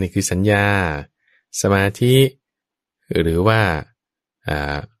ฌานเนี่ยคือสัญญาสมาธิหรือว่า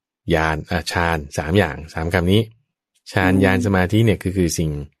ญาณฌาน3อย่าง3คำนี้ฌานญาณสมาธิเนี่ยคือสิ่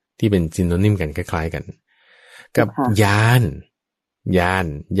งที่เป็นซินโนนิมกันคล้ายๆกันกับญาณ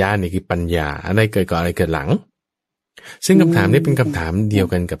นี่คือปัญญาอะไรเกิดก่อนอะไรเกิดหลังซึ่งคำถามนี้เป็นคำถามเดียว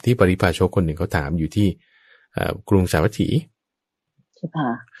กันกับที่ปริพาชกคนหนึ่งเขาถามอยู่ที่กรุงสาวัตถี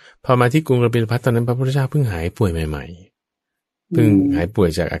พอมาที่กรุงกบิลพัสตอนนั้นพระพุทธเจ้าเพิ่งหายป่วยใหม่ๆเพิ่งหายป่วย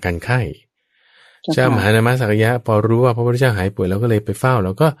จากอาการไข้เจ้ามหานามสักยะพอรู้ว่าพระพุทธเจ้าหายป่วยแล้วก็เลยไปเฝ้าแ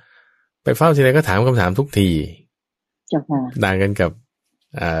ล้วก็ไปเฝ้าทีไรก็ถามคำถามทุกทีต่างกันกับ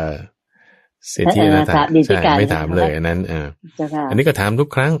เศรษฐีนะถามใช่ไม่ถามเลยอันนั้นอันนี้ก็ถามทุก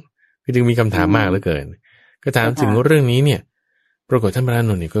ครั้งคือจึงมีคำถามมากเหลือเกินก็ถามถึงเรื่องนี้เนี่ยปรากฏท่านพระอา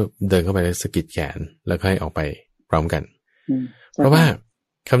นนท์นี่ก็เดินเข้าไปแล้วสะกิดแขนแล้วก็ให้ออกไปพร้อมกันเพราะว่า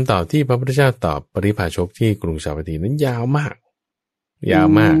คำตอบที่พระพุทธเจ้าตอบปริพาชกที่กรุงสาวัตถีนั้นยาวมาก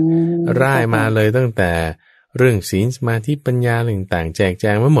ร่ายมาเลยตั้งแต่เรื่องศีลสมาธิปัญญาต่างๆแจกแจ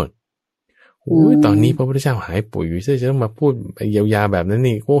งมาหมดตอนนี้พระพุทธเจ้าหายป่วยอยู่จะต้องมาพูดยาวๆแบบนั้น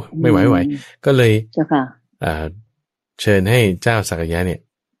นี่โอ้ไม่ไหวก็เลยเชิญให้เจ้าสักยะเนี่ย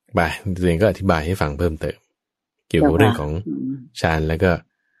บ่ายตัวเองก็อธิบายให้ฟังเพิ่มเติมเกี่ยวกับเรื่องของฌานแล้วก็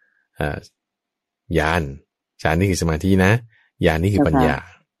ญาณฌานนี่คือสมาธินะญาณนี่คือปัญญา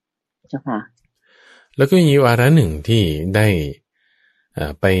แล้วก็มีวาระหนึ่งที่ได้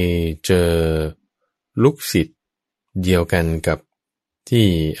ไปเจอลูกศิษย์เดียวกันกับที่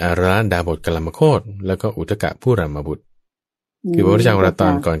อาราดาบทกลมโคตแล้วก็อุทกะผู้รามบุตรคือพระพุทธเจ้าตอ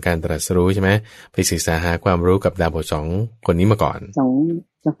นก่อนการตรัสรู้ใช่ไหมไปศึกษาหาความรู้กับดาบท2คนนี้มาก่อนส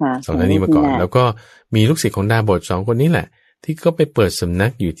องท่านนี้มาก่อนแล้วก็มีลูกศิษย์ของดาบท2คนนี้แหละที่ก็ไปเปิดสำนั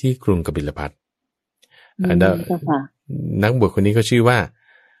กอยู่ที่กรุงกบิลพัสนักบวชคนนี้ก็ชื่อว่า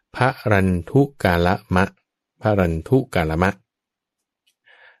พระรันทุกาละมะ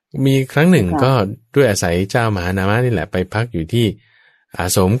มีครั้งหนึ่งก็ด้วยอาศัยเจ้ามหานามะนี่แหละไปพักอยู่ที่อา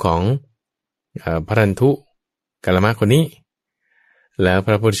สมของพระรันทุกาละมะคนนี้แล้วพ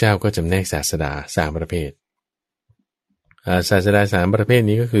ระพุทธเจ้าก็จำแนกศาสดา3ประเภทศาสดา3ประเภท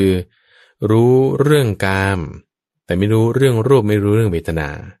นี้ก็คือรู้เรื่องกามแต่ไม่รู้เรื่องรูปไม่รู้เรื่องเวทนา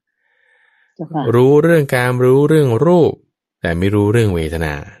รู้เรื่องกามรู้เรื่องรูปแต่ไม่รู้เรื่องเวทน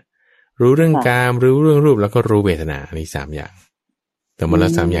ารู้เรื่องกามรู้เรื่องรูปแล้วก็รู้เวทนาอันนี้3อย่างแต่มาแล้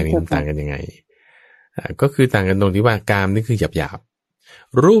ว3อย่างนี้ต่างกันยังไงก็คือต่างกันตรงที่ว่ากามนี่คือหยาบ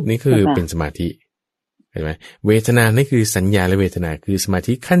ๆรูปนี่คือเป็นสมาธิเห็นไหมเวทนานี่คือสัญญาและเวทนาคือสมา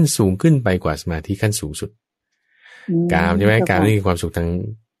ธิขั้นสูงขึ้นไปกว่าสมาธิขั้นสูงสุดกามใช่ไหมกามนี่คือความสุขทาง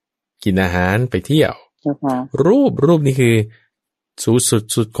กินอาหารไปเที่ยวรูปนี่คือสูง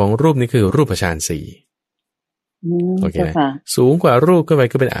สุดของรูปนี่คือรูปฌาน4โอเคไหมสูงกว่ารูปขึ้นไป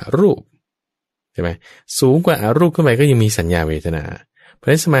ก็เป็นอรูปใช่ไหมสูงกว่าอรูปขึ้นไปก็ยังมีสัญญาเวทนาเพราะฉ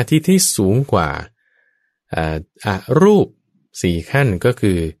ะนั้นสมาธิที่สูงกว่าอรูป4ขั้นก็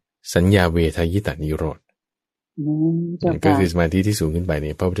คือสัญญาเวทายตานิโรธก็คือสมาธิที่สูงขึ้นไปเ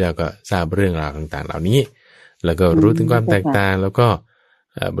นี่ยพระพุทธเจ้าก็ทราบเรื่องราวต่างๆเหล่านี้แล้วก็รู้ถึงความแตกต่างแล้วก็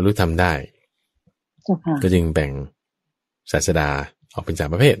บรรลุธรรมได้ก็จึงแบ่งศาสดาออกเป็น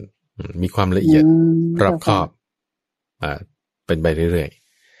3ประเภทมีความละเอียดรอบคอบเป็นไปเรื่อย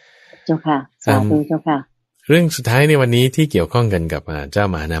ๆเจ้าค่ะสาธุเจ้าค่ะเรื่องสุดท้ายในวันนี้ที่เกี่ยวข้องกันกับเจ้า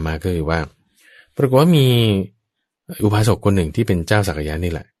มหานามะก็คือว่าปรากฏว่ามีอุบาสกคนหนึ่งที่เป็นเจ้าสักยะ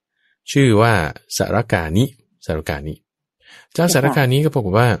นี่แหละชื่อว่าสารกานิเจ้าสารกานิก็ปราก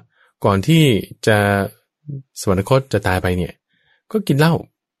ฏว่าก่อนที่จะสวรรคตจะตายไปเนี่ยก็กินเหล้า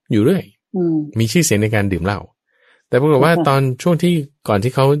อยู่เรื่อยมีชื่อเสียงในการดื่มเหล้าแต่ปรากฏว่าตอนช่วงที่ก่อน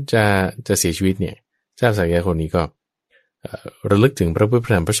ที่เขาจะเสียชีวิตเนี่ยเจ้าสักยะคนนี้ก็ระลึกถึงพระพุทธพร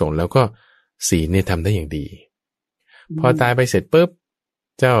ะธรรมพระสงฆ์แล้วก็ศีลเนี่ยทำได้อย่างดีพอตายไปเสร็จปุ๊บ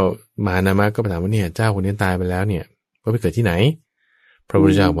เจ้ามหานามะก็ไปถามว่าเนี่ยเจ้าคนนี้ตายไปแล้วเนี่ยก็ไปเกิดที่ไหนพระพุท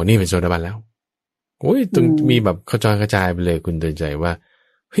ธเจ้าบอกนี่เป็นโสดาบันแล้วโอ้ยต้องมีแบบกระจายไปเลยคุณเตือนใจว่า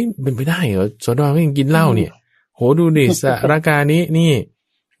เฮ้ยเป็นไปได้เหรอโสดาบันก็ยังกินเหล้าเนี่ยโหดูดิสารกานี้นี่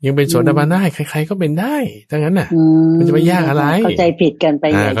ยังเป็นโสดาบันได้ใครๆก็เป็นได้ทั้งนั้นน่ะมันจะไปยากอะไรเข้าใจผิดกันไป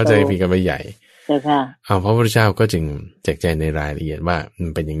ใหญ่เข้าใจผิดกันไปใหญ่พระพุทธเจ้าก็จึงแจกแจงในรายละเอียดว่ามั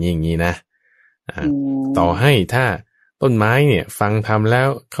นเป็นอย่างนี้นะต่อให้ถ้าต้นไม้เนี่ยฟังทำแล้ว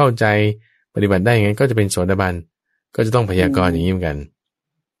เข้าใจปฏิบัติได้ยังไงก็จะเป็นโสดาบันก็จะต้องพยากรณ์อย่างนี้เหมือนกัน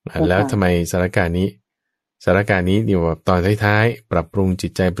แล้วทำไมสารการนี้เดี๋ยวตอนท้ายๆปรับปรุงจิ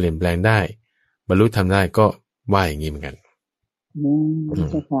ตใจเปลี่ยนแปลงได้บรรลุทำได้ก็ว่าอย่างนี้เหมือนกัน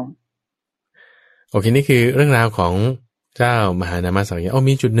โอเคนี่คือเรื่องราวของเจ้ามหานามสักยะ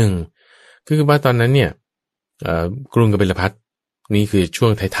มีจุดหนึ่งก็คือว่าตอนนั้นเนี่ยกรุงกบิลพัสต์นี่คือช่ว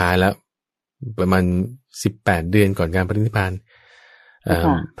งท้ายๆแล้วประมาณ18 เดือนก่อนการปรินิพพาน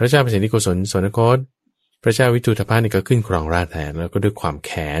พระเจ้าเปรตโกศลสนคตพระเจ้าวิทูธพะนี่ก็ขึ้นครองราชย์แทนแล้วก็ด้วยความแ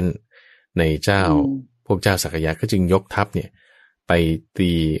ค้นในเจ้าพวกเจ้าสักยะก็จึงยกทัพเนี่ยไปตี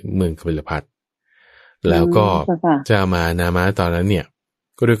เมืองกบิลพัสต์แล้วก็เจ้ามานามาตอนนั้นเนี่ย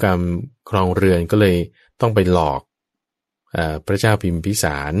ก็ด้วยการครองเรือนก็เลยต้องไปหลอกพระเจ้าพิมพิส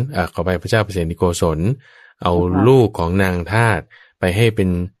ารขอไปพระเจ้าเปรตโกศลเอาลูกของนางทาสไปให้เป็น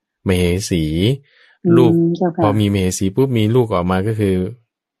มเหสีลูกพอมีมเหสีปุ๊บมีลูกออกมาก็คือ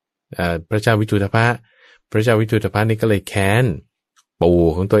พระเจ้าวิทูธพะพระเจ้าวิทูธพะนี่ก็เลยแค้นปู่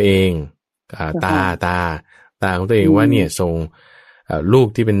ของตัวเองตาของตัวเองว่าเนี่ยส่งลูก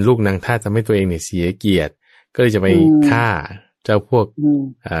ที่เป็นลูกนางทาสทำให้ตัวเองเนี่ยเสียเกียรติก็เลยจะไปฆ่าเจ้าพวก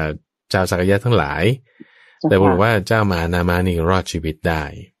เจ้าสักยะทั้งหลายแต่บอกว่าเจ้ามานามานี่รอดชีวิตได้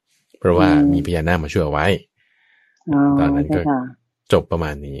เพราะว่ามีพญานาคมาช่วยไว้ตอนนั้นก็จบประม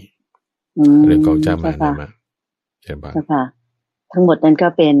าณนี้เรื่องของเจ้ามานามาใช่ปะทั้งหมดนั้นก็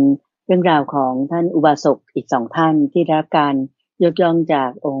เป็นเรื่องราวของท่านอุบาสกอีก2 ท่านที่ได้รับการยกย่องจาก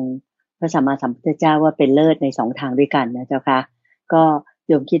องค์พระสัมมาสัมพุทธเจ้าว่าเป็นเลิศใน2 ทางด้วยกันนะเจ้าค่ะก็โ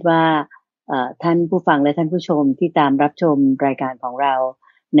ยมคิดว่าท่านผู้ฟังและท่านผู้ชมที่ตามรับชมรายการของเรา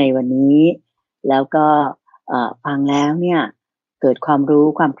ในวันนี้แล้วก็ฟังแล้วเนี่ยเกิดความรู้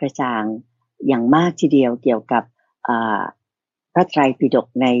ความกระจ่างอย่างมากทีเดียวเกี่ยวกับพระไตรปิฎก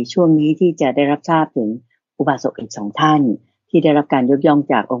ในช่วงนี้ที่จะได้รับทราบถึงอุบาสกอีก2 ท่านที่ได้รับการยกย่อง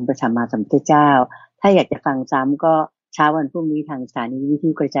จากองค์พระสัมมาสัมพุทธเจ้าถ้าอยากจะฟังซ้ำก็เช้าวันพรุ่งนี้ทางสถานีวิทยุ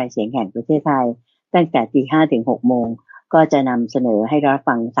กระจายเสียงแห่งประเทศไทยตั้งแต่ 5:00 ถึง 6:00 น.ก็จะนำเสนอให้รับ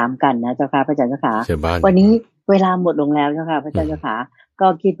ฟังซ้ำกันนะเจ้าค่ะพระอาจารย์เจ้าค่ะวันนี้เวลาหมดลงแล้วเจ้าค่ะพระอาจารย์เจ้าค่ะก็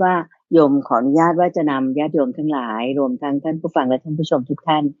คิดว่าโยมขออนุญาตว่าจะนำญาติโยมทั้งหลายรวมทั้งท่านผู้ฟังและท่านผู้ชมทุก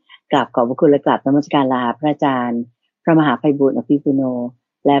ท่านกราบขอบพระคุณและกราบนมัสการลาพระอาจารย์พระมหาไพบูลย์อภิปุโน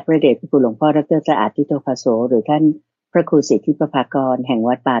และพระเดชพระคุณหลวงพ่อดร.สะอาดทิโตภโสหรือท่านพระครูสิทธิประภากรแห่ง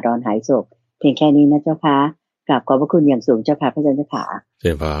วัดป่าดอนหายโศกเพียงแค่นี้นะเจ้าค่ะกราบขอบพระคุณอย่างสูงเจ้าค่ะพระอาจารย์เจ้าค่ะเ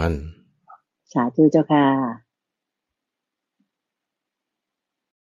จ้าพรสาธุเจ้าค่ะ